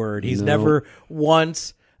bad word. He's never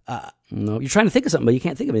once. No, you're trying to think of something, but you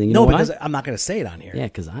can't think of anything. You No, know why? because I'm not going to say it on here. Yeah,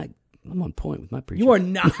 because I'm on point with my preaching. You are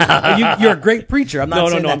not. You're a great preacher. I'm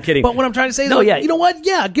not saying that. I'm kidding. But what I'm trying to say is, you know what?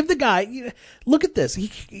 Yeah, give the guy. Look at this.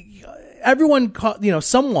 Everyone,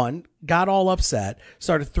 someone got all upset,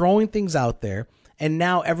 started throwing things out there, and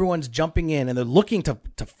now everyone's jumping in and they're looking to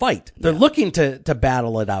fight. They're looking to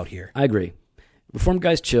battle it out here. I agree. Reformed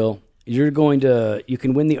guys, chill. You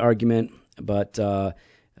can win the argument, but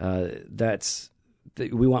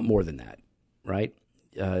we want more than that, right?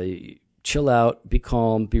 Chill out, be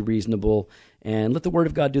calm, be reasonable, and let the Word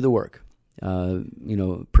of God do the work.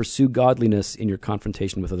 Pursue godliness in your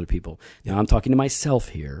confrontation with other people. Now, I'm talking to myself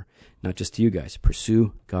here, not just to you guys.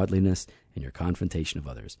 Pursue godliness in your confrontation of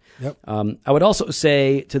others. Yep. I would also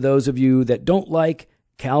say to those of you that don't like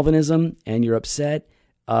Calvinism and you're upset,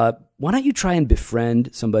 why don't you try and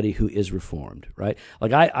befriend somebody who is Reformed, right?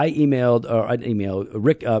 Like I emailed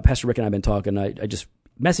Rick, Pastor Rick and I have been talking. I just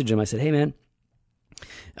messaged him. I said, hey man,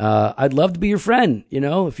 I'd love to be your friend.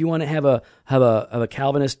 If you want to have a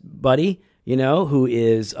Calvinist buddy, who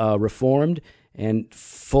is Reformed and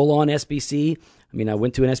full on SBC. I mean, I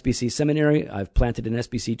went to an SBC seminary. I've planted an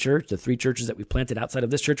SBC church. The 3 churches that we've planted outside of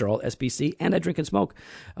this church are all SBC, and I drink and smoke.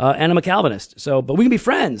 And I'm a Calvinist. But we can be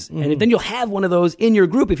friends. Mm-hmm. And then you'll have one of those in your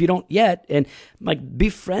group if you don't yet. And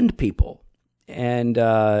befriend people. And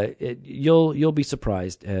you'll be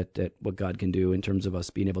surprised at what God can do in terms of us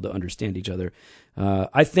being able to understand each other.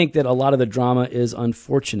 I think that a lot of the drama is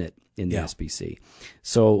unfortunate in the SBC.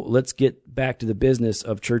 So let's get back to the business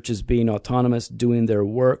of churches being autonomous, doing their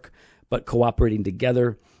work, but cooperating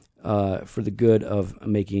together for the good of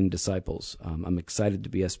making disciples. I'm excited to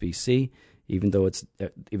be SBC, even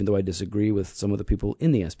though I disagree with some of the people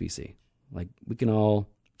in the SBC. We can all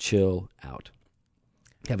chill out,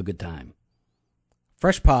 have a good time.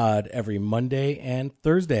 Fresh Pod every Monday and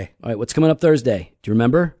Thursday. All right, what's coming up Thursday? Do you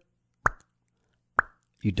remember?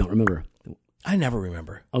 You don't remember. I never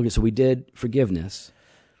remember. Okay, so we did forgiveness.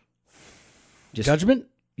 Judgment?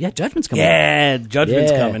 Yeah, judgment's coming. Yeah,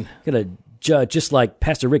 judgment's coming. Gonna judge, just like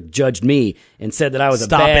Pastor Rick judged me and said that I was a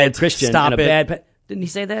bad Christian and a bad. Didn't he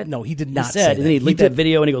say that? No, he did not say that. And then he linked that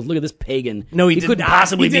video and he goes, "Look at this pagan." No, he couldn't did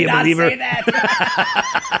possibly be a believer. Say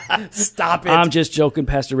that. Stop it. I'm just joking,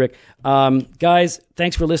 Pastor Rick. Guys,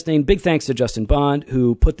 thanks for listening. Big thanks to Justin Bond,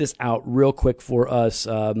 who put this out real quick for us.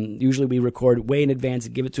 Usually we record way in advance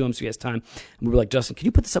and give it to him so he has time. And we were like, Justin, can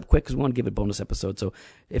you put this up quick? Because we want to give it a bonus episode. So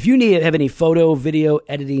if you have any photo, video,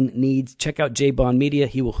 editing needs, check out J Bond Media.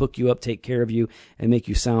 He will hook you up, take care of you, and make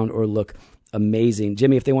you sound or look amazing.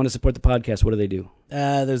 Jimmy, if they want to support the podcast, what do they do?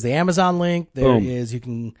 There's the Amazon link. There is, you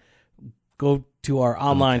can go to our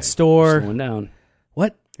online store. You're slowing down.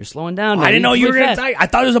 What? You're slowing down. I didn't know you were going to. I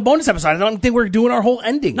thought it was a bonus episode. I don't think we're doing our whole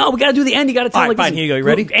ending. No, we got to do the end. You got to tell. All right, fine. Here you go. You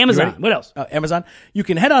ready? Amazon. You ready? What else? Amazon. You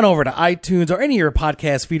can head on over to iTunes or any of your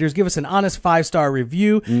podcast feeders. Give us an honest 5-star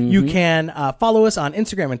review. Mm-hmm. You can follow us on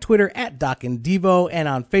Instagram and Twitter at Doc and Devo, and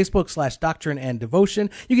on Facebook /Doctrine and Devotion.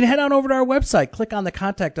 You can head on over to our website. Click on the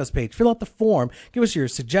Contact Us page. Fill out the form. Give us your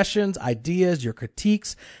suggestions, ideas, your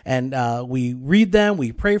critiques, and we read them.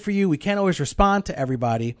 We pray for you. We can't always respond to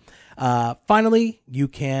everybody. Finally, you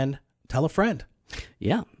can tell a friend.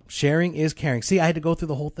 Yeah. Sharing is caring. See, I had to go through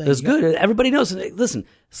the whole thing. It's good. Everybody knows. Listen,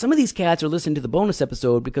 some of these cats are listening to the bonus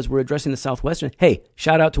episode because we're addressing the Southwestern. Hey,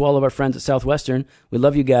 shout out to all of our friends at Southwestern. We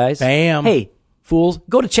love you guys. Bam. Hey, fools,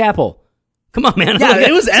 go to chapel. Come on, man. Yeah,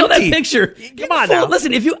 it was empty. Saw that picture. Come on now.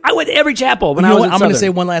 Listen, I went to every chapel when I was at I'm going to say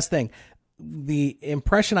Southern. one last thing. The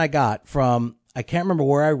impression I got from, I can't remember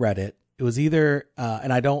where I read it. It was either,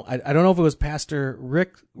 and I don't know if it was Pastor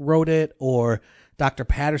Rick wrote it or Dr.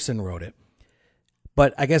 Patterson wrote it.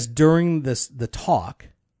 But I guess during the talk,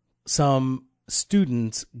 some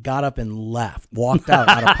students got up and left, walked out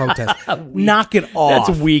of protest. Knock it off.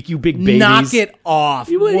 That's weak, you big babies. Knock it off.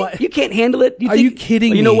 You can't handle it? Are you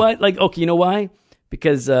kidding me? You know what? Okay, you know why?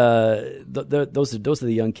 Because those are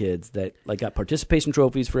the young kids that got participation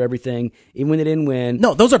trophies for everything, even when they didn't win.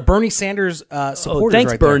 No, those are Bernie Sanders supporters.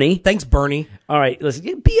 Thanks, right Bernie. There. Thanks, Bernie. All right,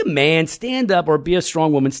 listen. Be a man, stand up, or be a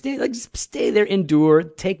strong woman. Just stay there, endure,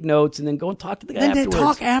 take notes, and then go and talk to the guy then afterwards.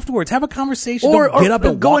 Talk afterwards. Have a conversation. Or get up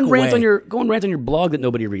and go walk and rant away. Go and rant on your blog that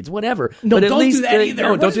nobody reads. Whatever. No, but at don't least, do that either.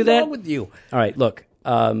 No, don't do that. What's wrong with you? All right, look.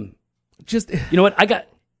 Just you know what I got.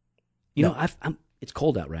 You know, it's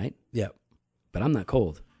cold out, right? Yeah, but I'm not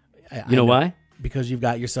cold. I know why? because you've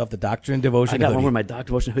got yourself the Doctrine and Devotion I got hoodie. one with my Doctrine and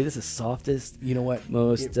Devotion hoodie. This is softest. You know what?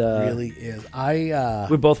 Most, it really is.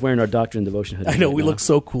 We're both wearing our Doctrine and Devotion hoodie. I know right we now. look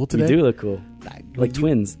so cool today. We do look cool. Like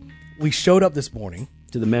twins. We showed up this morning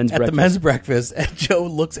To the men's at breakfast. the men's breakfast, and Joe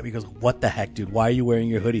looks at me and goes, "What the heck, dude? Why are you wearing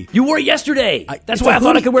your hoodie?" You wore it yesterday. That's It's why a I thought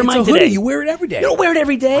I hoodie. could wear It's mine a hoodie. today. You wear it every day. You don't wear it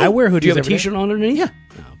every day. I wear hoodies Do you have every a T-shirt day. on underneath? Yeah.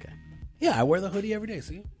 Oh, okay. Yeah, I wear the hoodie every day.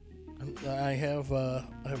 See, I have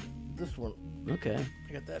this one. Okay.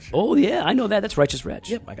 I got that shirt. Oh, yeah, I know that. That's Righteous Wretch.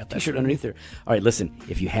 Yep, I got that T-shirt shirt. underneath there. All right, listen,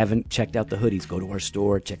 if you haven't checked out the hoodies, go to our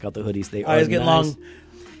store, check out the hoodies. They All right, are it's getting nice. long.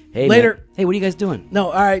 Hey, Later. man. Hey, what are you guys doing? No,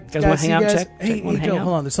 all right, guys wanna hang see out you and guys. check? Hey, Wanna hang Joe, out?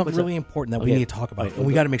 hold on. There's something What's really up? important that we Okay. need to talk about, All right, and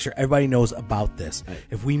we got to make sure everybody knows about this. right.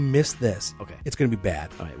 If we miss this, Okay. it's going to be bad.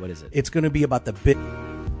 All right, what is it? It's going to be about the bit.